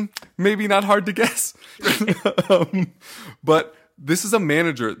maybe not hard to guess. But this is a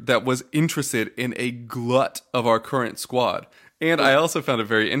manager that was interested in a glut of our current squad. And I also found it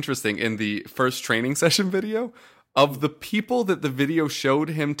very interesting in the first training session video of the people that the video showed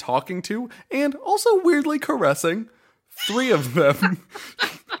him talking to and also weirdly caressing. 3 of them,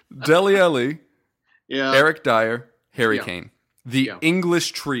 Dele Alli, Eric Dyer, Harry Kane. The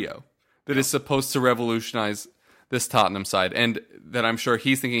English trio that is supposed to revolutionize this Tottenham side, and that I'm sure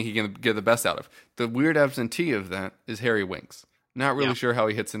he's thinking he can get the best out of. The weird absentee of that is Harry Winks. Not really sure how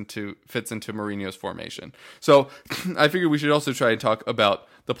he fits into Mourinho's formation. So I figured we should also try and talk about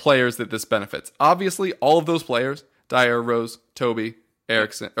the players that this benefits. Obviously, all of those players, Dyer, Rose, Toby,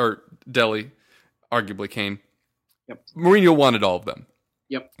 Eriksen, or Dele, arguably Kane, Mourinho wanted all of them.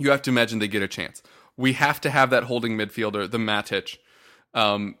 Yep. You have to imagine they get a chance. We have to have that holding midfielder, the Matic,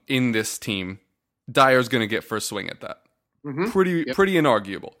 in this team. Dyer's going to get first swing at that. Mm-hmm. Pretty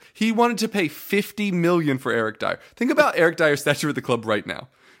inarguable. He wanted to pay $50 million for Eric Dyer. Think about Eric Dyer's stature at the club right now.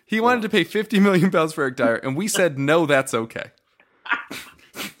 He wanted to pay £50 million for Eric Dyer, and we said, no, that's okay.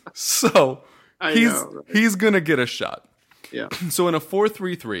 So he's going to get a shot. Yeah. So in a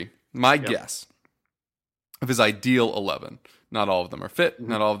 4-3-3, my guess of his ideal 11, not all of them are fit,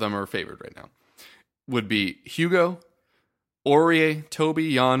 not all of them are favored right now, would be Hugo, Aurier,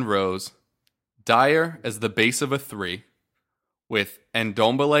 Toby, Jan, Rose, Dyer as the base of a 3, with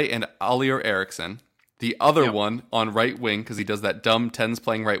Ndombele and Alier Eriksen, the other one on right wing, because he does that dumb 10s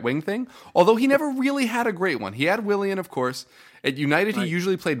playing right wing thing, although he never really had a great one. He had Willian, of course. At United, he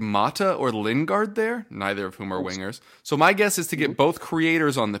usually played Mata or Lingard there, neither of whom are wingers. So my guess is to get both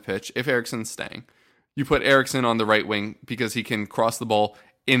creators on the pitch, if Eriksen's staying. You put Eriksen on the right wing because he can cross the ball.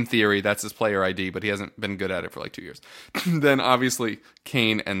 In theory, that's his player ID, but he hasn't been good at it for like 2 years. Then obviously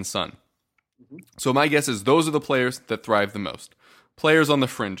Kane and Son. So my guess is those are the players that thrive the most. Players on the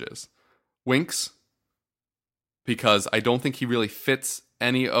fringes. Winks, because I don't think he really fits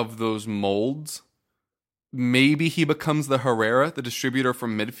any of those molds. Maybe he becomes the Herrera, the distributor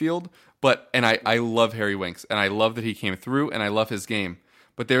from midfield. And I love Harry Winks, and I love that he came through, and I love his game.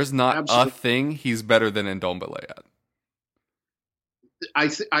 But there's not a thing he's better than Ndombele at.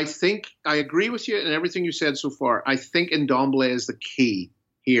 I think I agree with you in everything you said so far. I think Ndombele is the key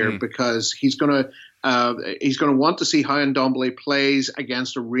here because he's going to want to see how Ndombele plays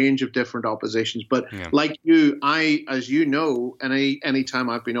against a range of different oppositions. But like you, as you know, any time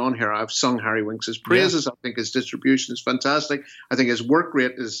I've been on here, I've sung Harry Winks' praises. I think his distribution is fantastic. I think his work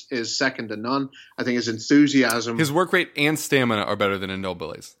rate is second to none. I think his enthusiasm, his work rate and stamina are better than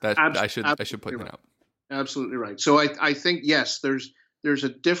Ndombele's. That I should point that out. Absolutely right. So I think yes, there's a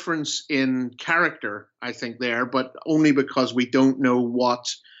difference in character, I think, there, but only because we don't know what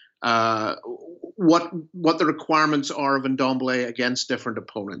the requirements are of Ndombele against different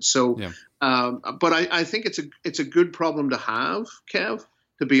opponents. So, but I think it's a good problem to have, Kev,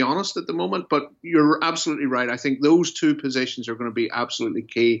 to be honest, at the moment. But you're absolutely right. I think those 2 positions are going to be absolutely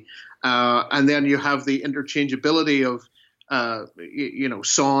key. And then you have the interchangeability of,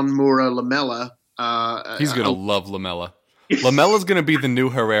 Son, Moura, Lamela. He's going to love Lamela. Lamella's going to be the new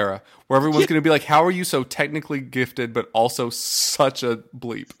Herrera, where everyone's going to be like, how are you so technically gifted, but also such a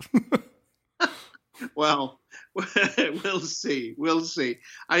bleep? Well, we'll see. We'll see.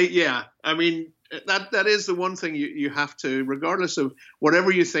 I mean, that is the one thing you have to, regardless of whatever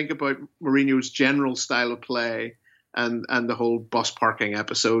you think about Mourinho's general style of play and the whole bus parking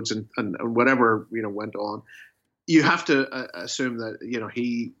episodes and whatever, went on. you have to assume that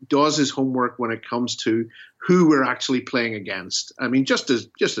he does his homework when it comes to who we're actually playing against. I mean, just as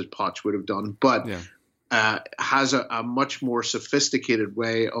Poch would have done, but has a much more sophisticated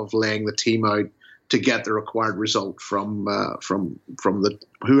way of laying the team out to get the required result from the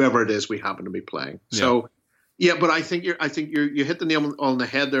whoever it is we happen to be playing. Yeah. So, but I think you hit the nail on the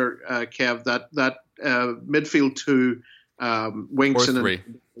head there, Kev. That midfield two, Winks or three.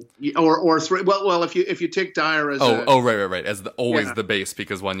 Or three. Well, if you take Dyer as right as the base,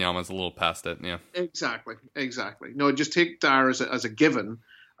 because Wanyama's a little past it. Yeah, exactly. No, just take Dyer as a given.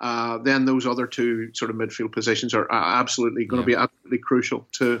 Then those other two sort of midfield positions are absolutely going to be absolutely crucial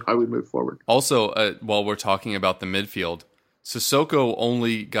to how we move forward. Also, while we're talking about the midfield, Sissoko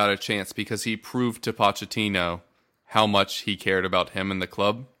only got a chance because he proved to Pochettino how much he cared about him and the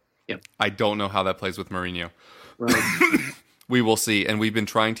club. Yeah, I don't know how that plays with Mourinho. Right. We will see. And we've been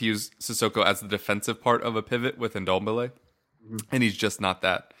trying to use Sissoko as the defensive part of a pivot with Ndombele, and he's just not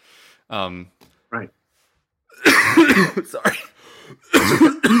that. Right. Sorry.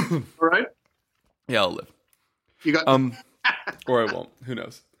 All right. Yeah, I'll live. You got or I won't. Who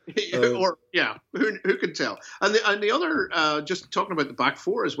knows? Who can tell? And the other, just talking about the back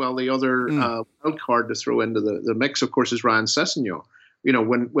four as well. The other wild card to throw into the mix, of course, is Ryan Sessegnon.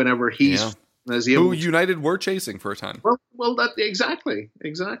 Whenever he's who United were chasing for a time. Well, that exactly.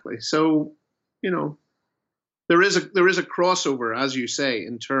 So, there is a crossover, as you say,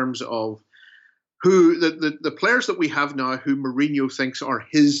 in terms of who the players that we have now, who Mourinho thinks are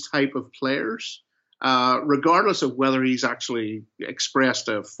his type of players, regardless of whether he's actually expressed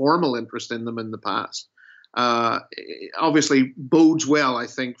a formal interest in them in the past. Obviously, bodes well, I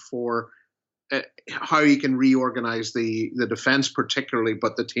think, for how he can reorganize the defense, particularly,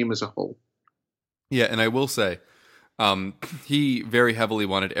 but the team as a whole. Yeah, and I will say, he very heavily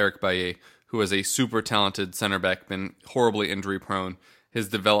wanted Eric Bailly, who is a super talented center back, been horribly injury prone. His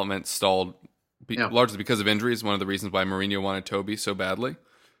development stalled largely because of injuries. One of the reasons why Mourinho wanted Toby so badly.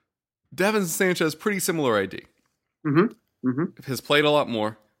 Davinson Sanchez, pretty similar ID. Has played a lot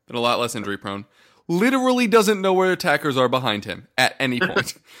more, been a lot less injury prone. Literally doesn't know where attackers are behind him at any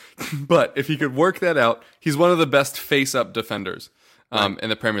point. But if he could work that out, he's one of the best face-up defenders in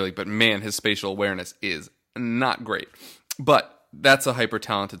the Premier League. But man, his spatial awareness is not great. But that's a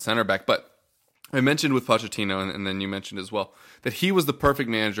hyper-talented center back. But I mentioned with Pochettino, and then you mentioned as well, that he was the perfect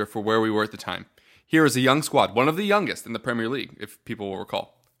manager for where we were at the time. Here is a young squad, one of the youngest in the Premier League, if people will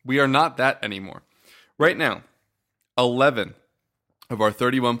recall. We are not that anymore. Right now, 11 of our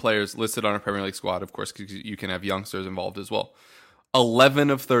 31 players listed on a Premier League squad, of course, because you can have youngsters involved as well. 11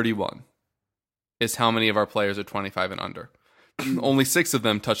 of 31 is how many of our players are 25 and under. Only 6 of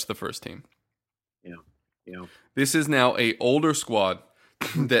them touch the first team. Yeah. This is now an older squad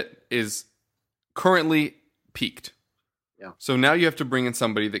that is currently peaked. Yeah. So now you have to bring in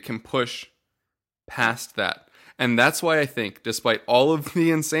somebody that can push past that. And that's why I think, despite all of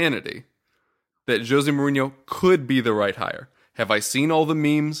the insanity, that Jose Mourinho could be the right hire. Have I seen all the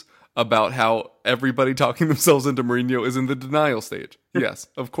memes about how everybody talking themselves into Mourinho is in the denial stage? Yes,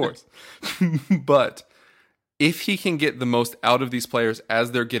 of course. But if he can get the most out of these players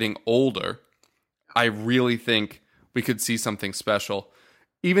as they're getting older, I really think we could see something special.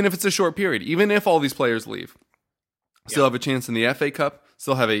 Even if it's a short period, even if all these players leave. Still have a chance in the FA Cup,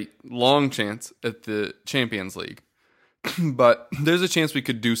 still have a long chance at the Champions League. But there's a chance we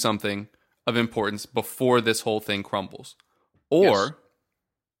could do something of importance before this whole thing crumbles. Or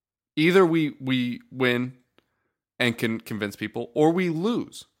either we win and can convince people, or we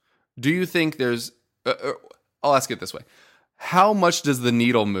lose. Do you think there's... I'll ask it this way. How much does the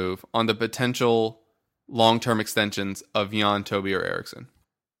needle move on the potential long-term extensions of Jan, Toby, or Eriksen?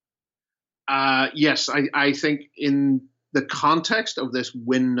 Yes, I think in the context of this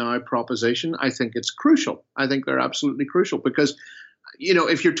win now proposition, I think it's crucial. I think they're absolutely crucial because,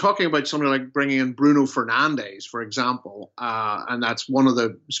 if you're talking about something like bringing in Bruno Fernandes, for example, and that's one of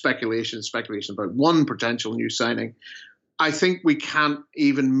the speculation about one potential new signing, I think we can't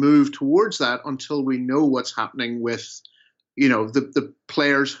even move towards that until we know what's happening with, the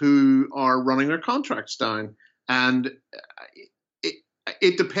players who are running their contracts down. And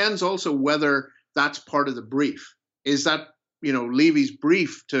it depends also whether that's part of the brief. Is that, Levy's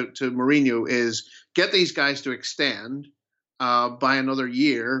brief to Mourinho is get these guys to extend by another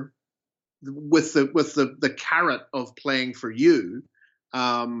year with the carrot of playing for you,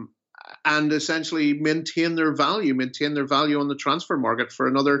 and essentially maintain their value on the transfer market for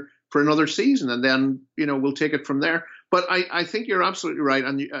another season, and then we'll take it from there. But I think you're absolutely right,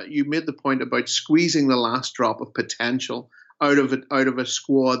 and you made the point about squeezing the last drop of potential out of a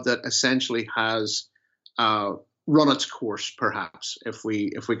squad that essentially has run its course, perhaps, if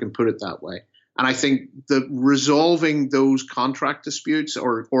we can put it that way. And I think the resolving those contract disputes,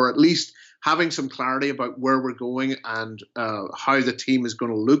 or at least having some clarity about where we're going and how the team is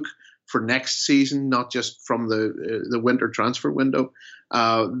going to look for next season, not just from the winter transfer window,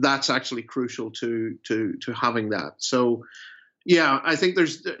 that's actually crucial to having that. So, yeah, I think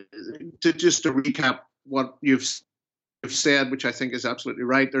there's to recap what you've said, which I think is absolutely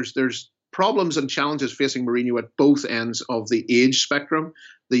right. There's problems and challenges facing Mourinho at both ends of the age spectrum.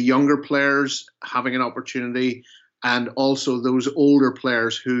 The younger players having an opportunity, and also those older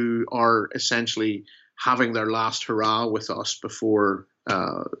players who are essentially having their last hurrah with us before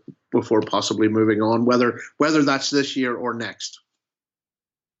possibly moving on, whether that's this year or next.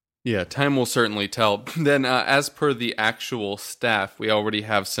 Yeah, time will certainly tell. Then, as per the actual staff, we already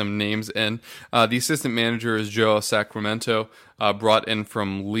have some names in. The assistant manager is Joao Sacramento, brought in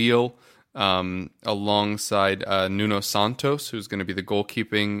from Lille, alongside Nuno Santos, who's going to be the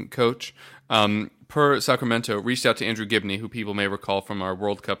goalkeeping coach. Per Sacramento, reached out to Andrew Gibney, who people may recall from our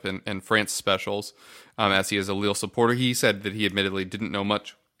World Cup and France specials, as he is a Lille supporter. He said that he admittedly didn't know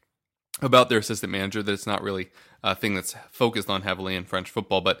much about their assistant manager, that it's not really a thing that's focused on heavily in French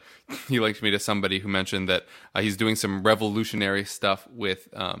football, but he linked me to somebody who mentioned that he's doing some revolutionary stuff with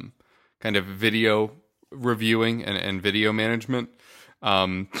kind of video reviewing and video management,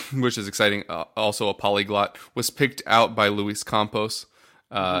 which is exciting. Also a polyglot, was picked out by Luis Campos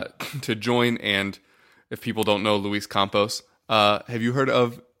to join, and if people don't know Luis Campos, have you heard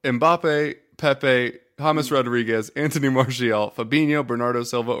of Mbappe, Pepe, James Rodriguez, Anthony Martial, Fabinho, Bernardo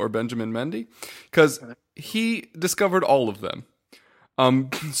Silva, or Benjamin Mendy? Because he discovered all of them.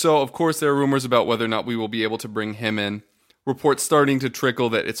 So, of course, there are rumors about whether or not we will be able to bring him in. Reports starting to trickle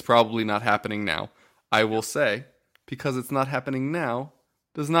that it's probably not happening now. I will say, because it's not happening now,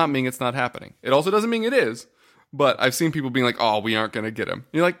 does not mean it's not happening. It also doesn't mean it is. But I've seen people being like, oh, we aren't going to get him. And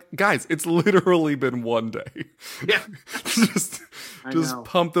you're like, guys, it's literally been one day. Yeah. just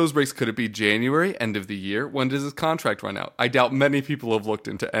pump those brakes. Could it be January, end of the year? When does his contract run out? I doubt many people have looked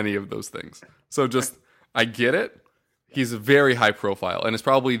into any of those things. So I get it. He's very high profile and is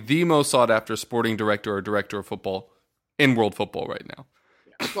probably the most sought after sporting director or director of football in world football right now.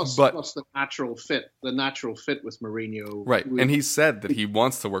 Plus the natural fit with Mourinho. Right. And he said that he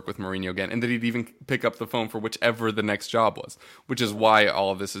wants to work with Mourinho again, and that he'd even pick up the phone for whichever the next job was, which is why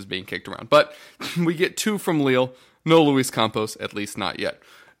all of this is being kicked around. But we get 2 from Lille. No Luis Campos, at least not yet.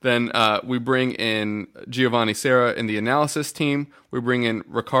 Then we bring in Giovanni Serra in the analysis team. We bring in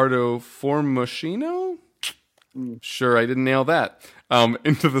Ricardo Formoshino. Sure, I didn't nail that.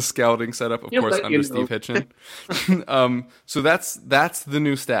 Into the scouting setup, of course, under Steve Hitchen. So that's the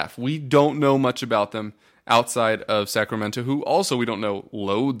new staff. We don't know much about them outside of Sacramento, who also we don't know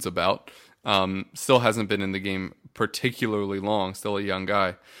loads about. Still hasn't been in the game particularly long. Still a young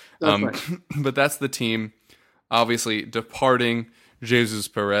guy. Right. But that's the team. Obviously, departing Jesus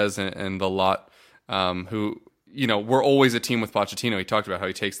Perez and the lot, who, you know, we're always a team with Pochettino. He talked about how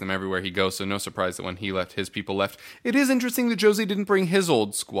he takes them everywhere he goes, so no surprise that when he left, his people left. It is interesting that Jose didn't bring his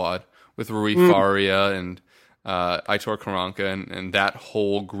old squad with Rui Faria and Aitor Karanka and that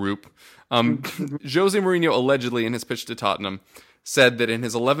whole group. Jose Mourinho allegedly, in his pitch to Tottenham, said that in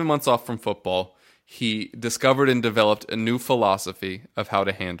his 11 months off from football, he discovered and developed a new philosophy of how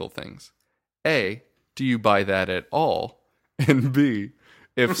to handle things. A, do you buy that at all? And B,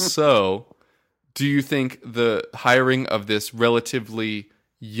 if so, do you think the hiring of this relatively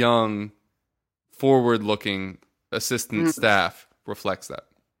young, forward-looking assistant staff reflects that?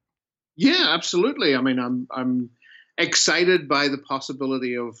 Yeah, absolutely. I mean, I'm excited by the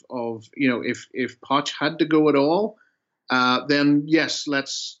possibility of you know, if Poch had to go at all, then yes,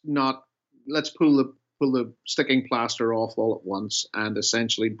 let's pull the sticking plaster off all at once and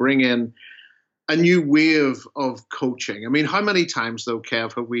essentially bring in a new way of coaching. I mean, how many times, though,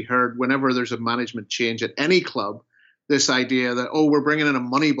 Kev, have we heard whenever there's a management change at any club, this idea that, oh, we're bringing in a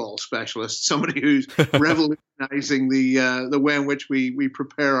Moneyball specialist, somebody who's revolutionizing the way in which we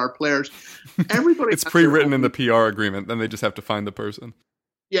prepare our players. Everybody, it's pre-written in the PR agreement. Then they just have to find the person.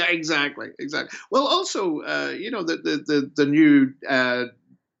 Yeah, exactly. Well, also, you know, the new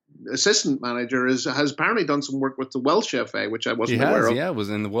assistant manager has apparently done some work with the Welsh FA, which I wasn't aware of. Yeah, was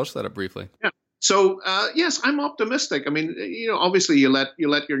in the Welsh setup briefly. Yeah. So yes, I'm optimistic. I mean, you know, obviously you let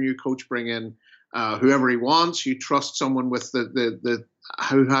your new coach bring in whoever he wants. You trust someone with the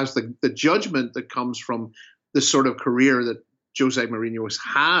who has the judgment that comes from the sort of career that Jose Mourinho has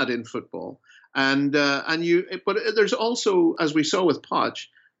had in football. But there's also, as we saw with Poch,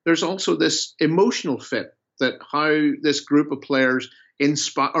 there's also this emotional fit, that how this group of players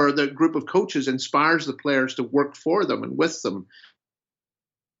or the group of coaches inspires the players to work for them and with them,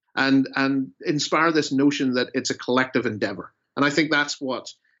 and inspire this notion that it's a collective endeavor. And I think that's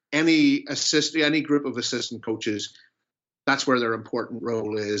what any group of assistant coaches, that's where their important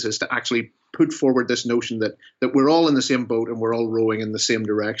role is to actually put forward this notion that we're all in the same boat and we're all rowing in the same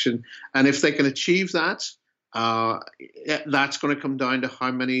direction. And if they can achieve that, that's going to come down to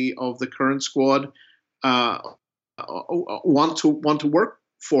how many of the current squad want to work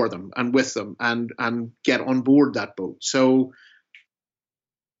for them and with them and get on board that boat. So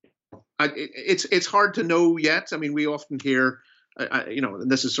it's hard to know yet. I mean, we often hear, and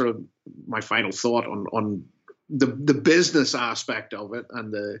this is sort of my final thought on the business aspect of it,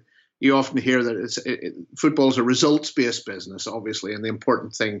 and you often hear that football is a results-based business, obviously, and the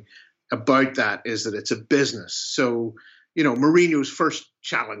important thing about that is that it's a business. So, Mourinho's first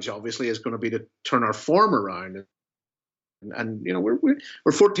challenge, obviously, is going to be to turn our form around. And we're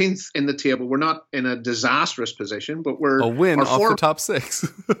 14th in the table. We're not in a disastrous position, but we're a win off the top 6.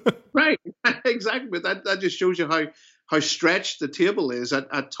 Right, exactly. But that just shows you how stretched the table is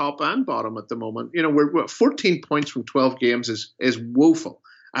at top and bottom at the moment. We're 14 points from 12 games is woeful.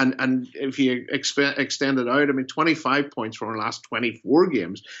 And if you extend it out, 25 points from our last 24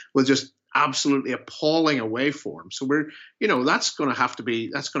 games was just absolutely appalling away form. So that's going to have to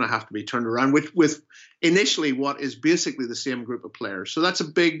be turned around with initially what is basically the same group of players. So that's a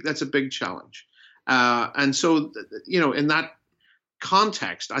big challenge. And so in that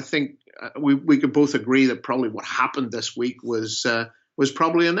context, I think we could both agree that probably what happened this week was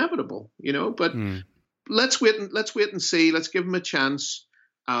probably inevitable. But let's wait and see. Let's give him a chance.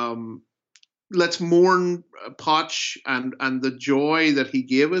 Let's mourn Poch and the joy that he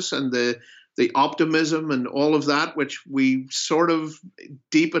gave us and the optimism and all of that, which we sort of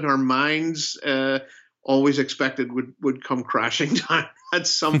deep in our minds always expected would come crashing down at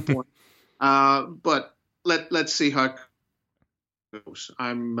some point. But let's see how it goes.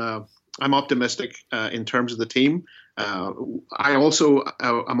 I'm optimistic in terms of the team. I also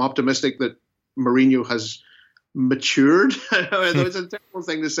am optimistic that Mourinho has matured. It's a terrible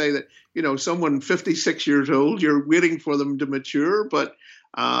thing to say that someone 56 years old, you're waiting for them to mature, but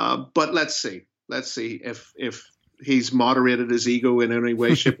let's see if he's moderated his ego in any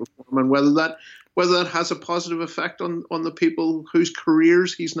way, shape, or form, and whether that has a positive effect on the people whose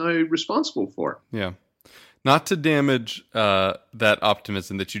careers he's now responsible for. Yeah, not to damage that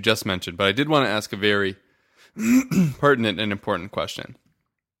optimism that you just mentioned, but I did want to ask a very pertinent and important question,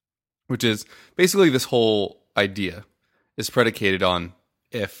 which is basically this whole idea is predicated on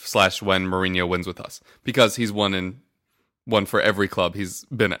if/when Mourinho wins with us, because he's won for every club he's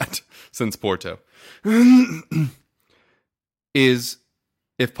been at since Porto. Is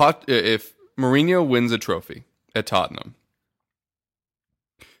if Mourinho wins a trophy at Tottenham,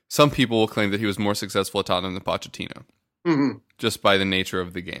 some people will claim that he was more successful at Tottenham than Pochettino, just by the nature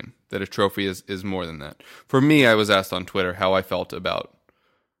of the game, that a trophy is more than that. For me, I was asked on Twitter how I felt about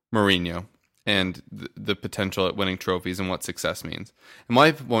Mourinho and the potential at winning trophies and what success means. And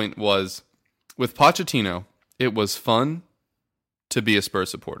my point was, with Pochettino, it was fun to be a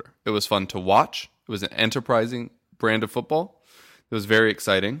Spurs supporter. It was fun to watch. It was an enterprising brand of football. It was very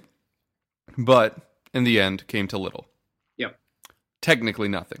exciting. But in the end, came to little. Yep. Technically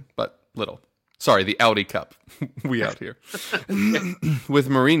nothing, but little. Sorry, the Audi Cup. We out here. With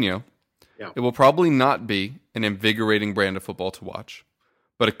Mourinho, it will probably not be an invigorating brand of football to watch,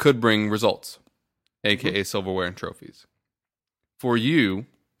 but it could bring results, a.k.a. silverware and trophies. For you,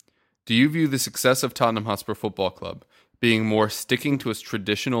 do you view the success of Tottenham Hotspur Football Club being more sticking to its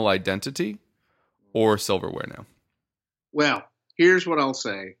traditional identity or silverware now? Well, here's what I'll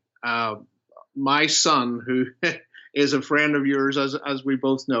say. My son, who is a friend of yours, as we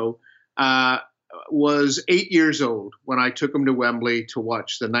both know, was 8 years old when I took him to Wembley to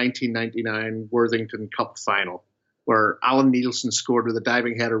watch the 1999 Worthington Cup final, where Alan Nielsen scored with a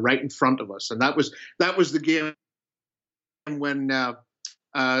diving header right in front of us. And that was the game when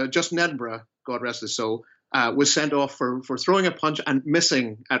Justin Edinburgh, God rest his soul, was sent off for throwing a punch and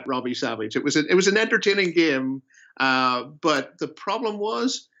missing at Robbie Savage. It was an entertaining game, but the problem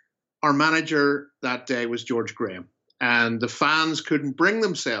was our manager that day was George Graham, and the fans couldn't bring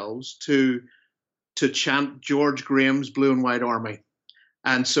themselves to chant George Graham's Blue and White Army.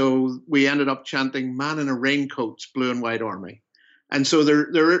 And so we ended up chanting Man in a Raincoat's Blue and White Army. And so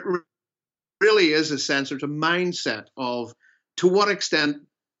there really is a sense, there's a mindset of, to what extent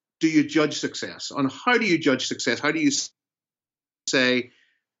do you judge success? On how do you judge success? How do you say,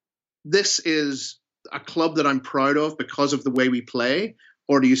 this is a club that I'm proud of because of the way we play?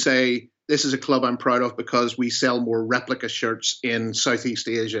 Or do you say, this is a club I'm proud of because we sell more replica shirts in Southeast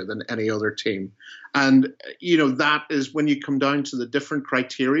Asia than any other team. And, that is when you come down to the different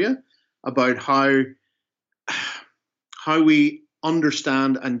criteria about how we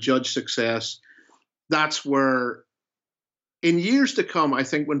understand and judge success. That's where, in years to come, I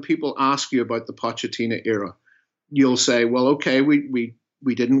think when people ask you about the Pochettino era, you'll say, well, okay, we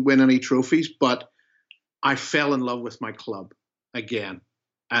didn't win any trophies, but I fell in love with my club again.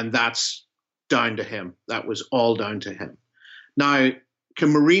 And that's down to him. That was all down to him. Now,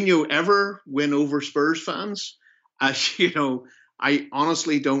 can Mourinho ever win over Spurs fans? I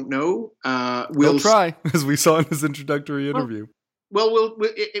honestly don't know. We'll try, as we saw in his introductory interview. Well,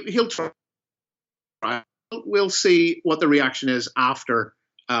 he'll try. We'll see what the reaction is after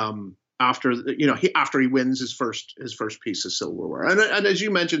he wins his first piece of silverware. And as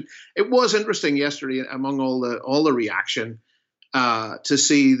you mentioned, it was interesting yesterday among all the reaction to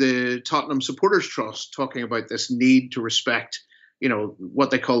see the Tottenham Supporters Trust talking about this need to respect, what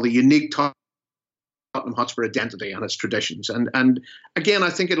they call the unique Tottenham Hotspur identity and its traditions. And again, I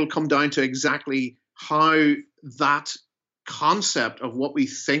think it'll come down to exactly how that concept of what we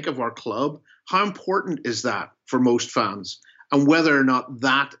think of our club, how important is that for most fans, and whether or not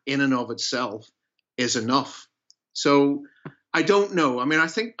that in and of itself is enough. So I don't know. I mean, I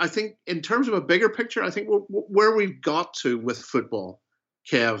think in terms of a bigger picture, I think where we've got to with football,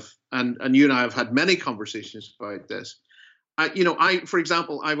 Kev, and you and I have had many conversations about this. For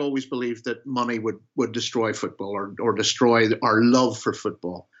example, I've always believed that money would destroy football or destroy our love for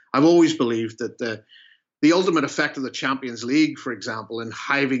football. I've always believed that the ultimate effect of the Champions League, for example, in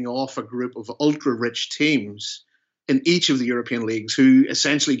hiving off a group of ultra-rich teams in each of the European leagues who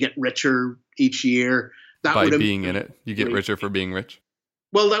essentially get richer each year. By being in it, you get richer for being rich.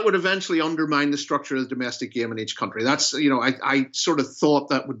 Well, that would eventually undermine the structure of the domestic game in each country. That's, I sort of thought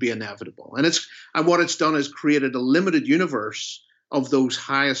that would be inevitable. And what it's done is created a limited universe of those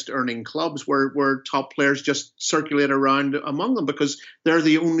highest earning clubs where top players just circulate around among them because they're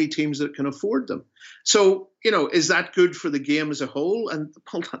the only teams that can afford them. So, is that good for the game as a whole? And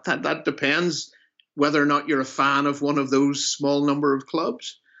that depends whether or not you're a fan of one of those small number of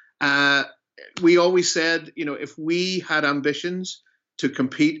clubs. We always said, if we had ambitions to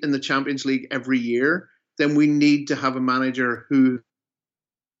compete in the Champions League every year, then we need to have a manager who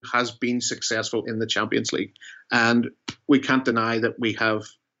has been successful in the Champions League. And we can't deny that we have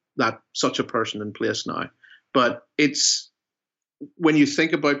such a person in place now. But it's when you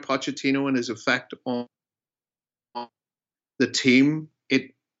think about Pochettino and his effect on the team,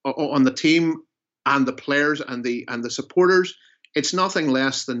 on the team and the players and the supporters, it's nothing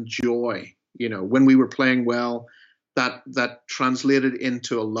less than joy. When we were playing well, that translated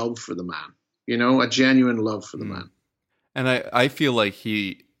into a love for the man, a genuine love for the man. And I feel like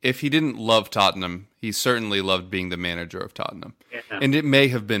if he didn't love Tottenham, he certainly loved being the manager of Tottenham. Yeah. And it may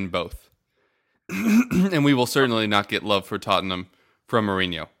have been both. And we will certainly not get love for Tottenham from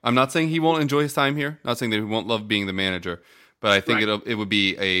Mourinho. I'm not saying he won't enjoy his time here, not saying that he won't love being the manager, but I think it would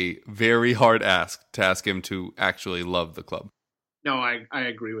be a very hard ask to ask him to actually love the club. No, I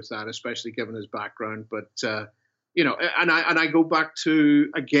agree with that, especially given his background. But, and I go back to,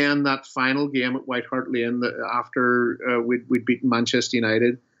 again, that final game at White Hart Lane after we'd beaten Manchester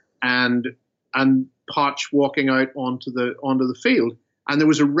United and Poch walking out onto the field. And there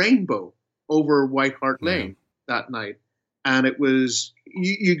was a rainbow over White Hart Lane that night. And it was,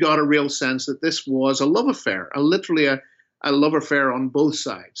 you got a real sense that this was a love affair, literally a love affair on both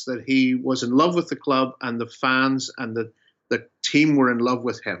sides, that he was in love with the club and the fans and the team were in love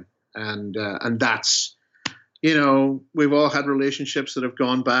with him. And that's, we've all had relationships that have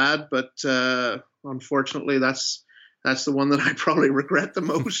gone bad, but unfortunately that's the one that I probably regret the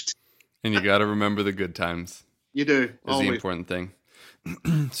most. And you got to remember the good times. You do. Is always the important thing.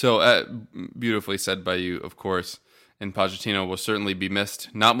 So beautifully said by you, of course. And Pochettino will certainly be missed.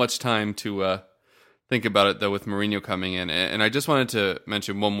 Not much time to think about it, though, with Mourinho coming in. And I just wanted to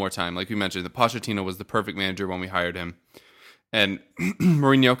mention one more time, like you mentioned, that Pochettino was the perfect manager when we hired him. And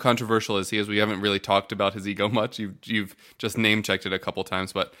Mourinho, controversial as he is, we haven't really talked about his ego much. You've just name-checked it a couple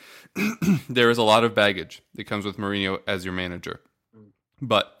times, but there is a lot of baggage that comes with Mourinho as your manager.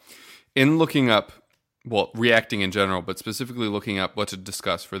 But in looking up, reacting in general, but specifically looking up what to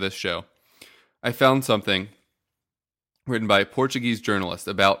discuss for this show, I found something written by a Portuguese journalist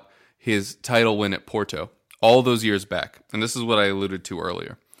about his title win at Porto all those years back. And this is what I alluded to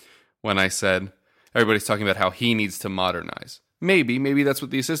earlier when I said everybody's talking about how he needs to modernize. Maybe that's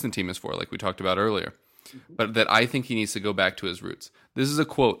what the assistant team is for, like we talked about earlier. But that I think he needs to go back to his roots. This is a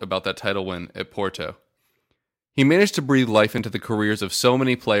quote about that title win at Porto. He managed to breathe life into the careers of so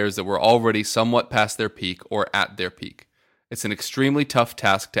many players that were already somewhat past their peak or at their peak. It's an extremely tough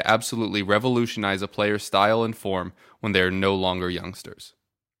task to absolutely revolutionize a player's style and form when they are no longer youngsters.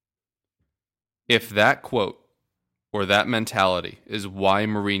 If that quote or that mentality is why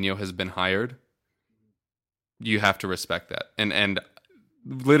Mourinho has been hired, you have to respect that. And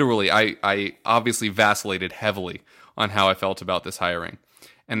literally, I obviously vacillated heavily on how I felt about this hiring.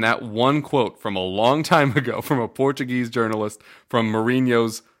 And that one quote from a long time ago from a Portuguese journalist from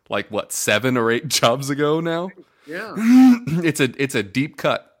Mourinho's, 7 or 8 jobs ago now? Yeah. It's a deep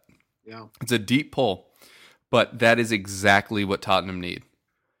cut. Yeah. It's a deep pull. But that is exactly what Tottenham need.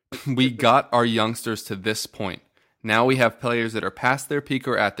 We got our youngsters to this point. Now we have players that are past their peak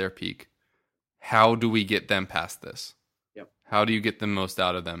or at their peak. How do we get them past this? Yep. How do you get the most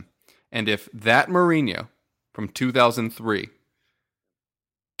out of them? And if that Mourinho from 2003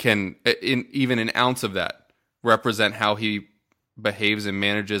 can, even an ounce of that, represent how he behaves and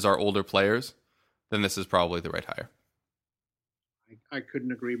manages our older players, then this is probably the right hire. I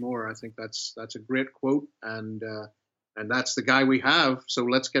couldn't agree more. I think that's a great quote, and that's the guy we have. So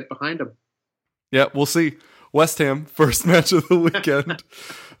let's get behind him. Yeah, we'll see. West Ham, first match of the weekend.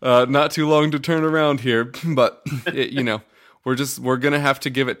 Not too long to turn around here, but we're gonna have to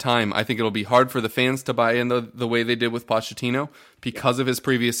give it time. I think it'll be hard for the fans to buy in the way they did with Pochettino because of his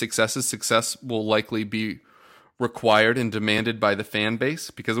previous successes. Success will likely be required and demanded by the fan base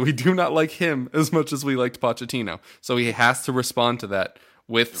because we do not like him as much as we liked Pochettino. So he has to respond to that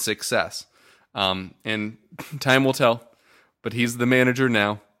with success. And time will tell, but he's the manager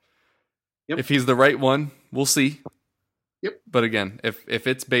now. Yep. If he's the right one, we'll see. Yep. But again, if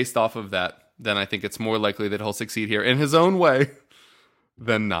it's based off of that, then I think it's more likely that he'll succeed here in his own way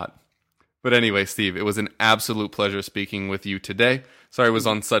than not. But anyway, Steve, it was an absolute pleasure speaking with you today. Sorry it was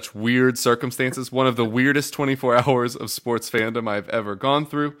on such weird circumstances. One of the weirdest 24 hours of sports fandom I've ever gone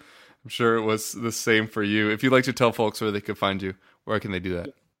through. I'm sure it was the same for you. If you'd like to tell folks where they could find you, where can they do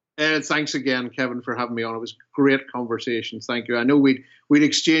that? Thanks again, Kevin, for having me on. It was a great conversation. Thank you. I know we'd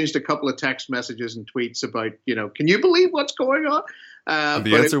exchanged a couple of text messages and tweets about, can you believe what's going on?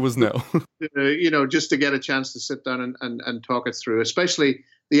 The answer was no. Just to get a chance to sit down and talk it through, especially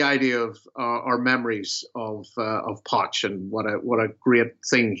the idea of our memories of Poch and what a great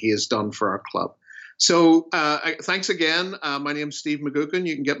thing he has done for our club. So thanks again. My name's Steve McGuckin.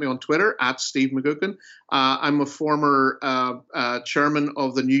 You can get me on Twitter at Steve McGuckin. I'm a former chairman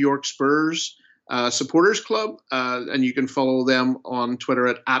of the New York Spurs Supporters Club, and you can follow them on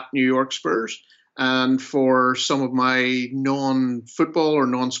Twitter at New York Spurs. And for some of my non-football or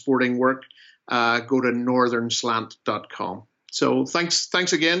non-sporting work, go to northernslant.com. So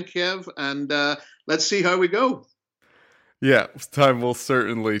thanks again, Kev, and let's see how we go. Yeah, time will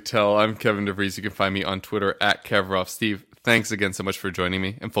certainly tell. I'm Kevin DeVries. You can find me on Twitter at Kevroff. Steve, thanks again so much for joining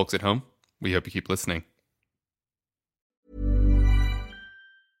me. And folks at home, we hope you keep listening.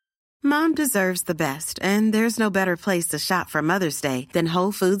 Mom deserves the best, and there's no better place to shop for Mother's Day than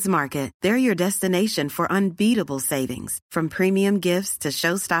Whole Foods Market. They're your destination for unbeatable savings, from premium gifts to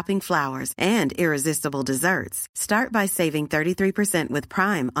show-stopping flowers and irresistible desserts. Start by saving 33% with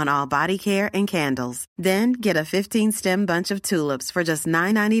Prime on all body care and candles. Then get a 15-stem bunch of tulips for just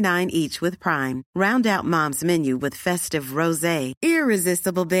 $9.99 each with Prime. Round out Mom's menu with festive rosé,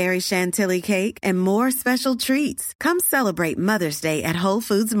 irresistible berry chantilly cake, and more special treats. Come celebrate Mother's Day at Whole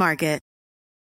Foods Market.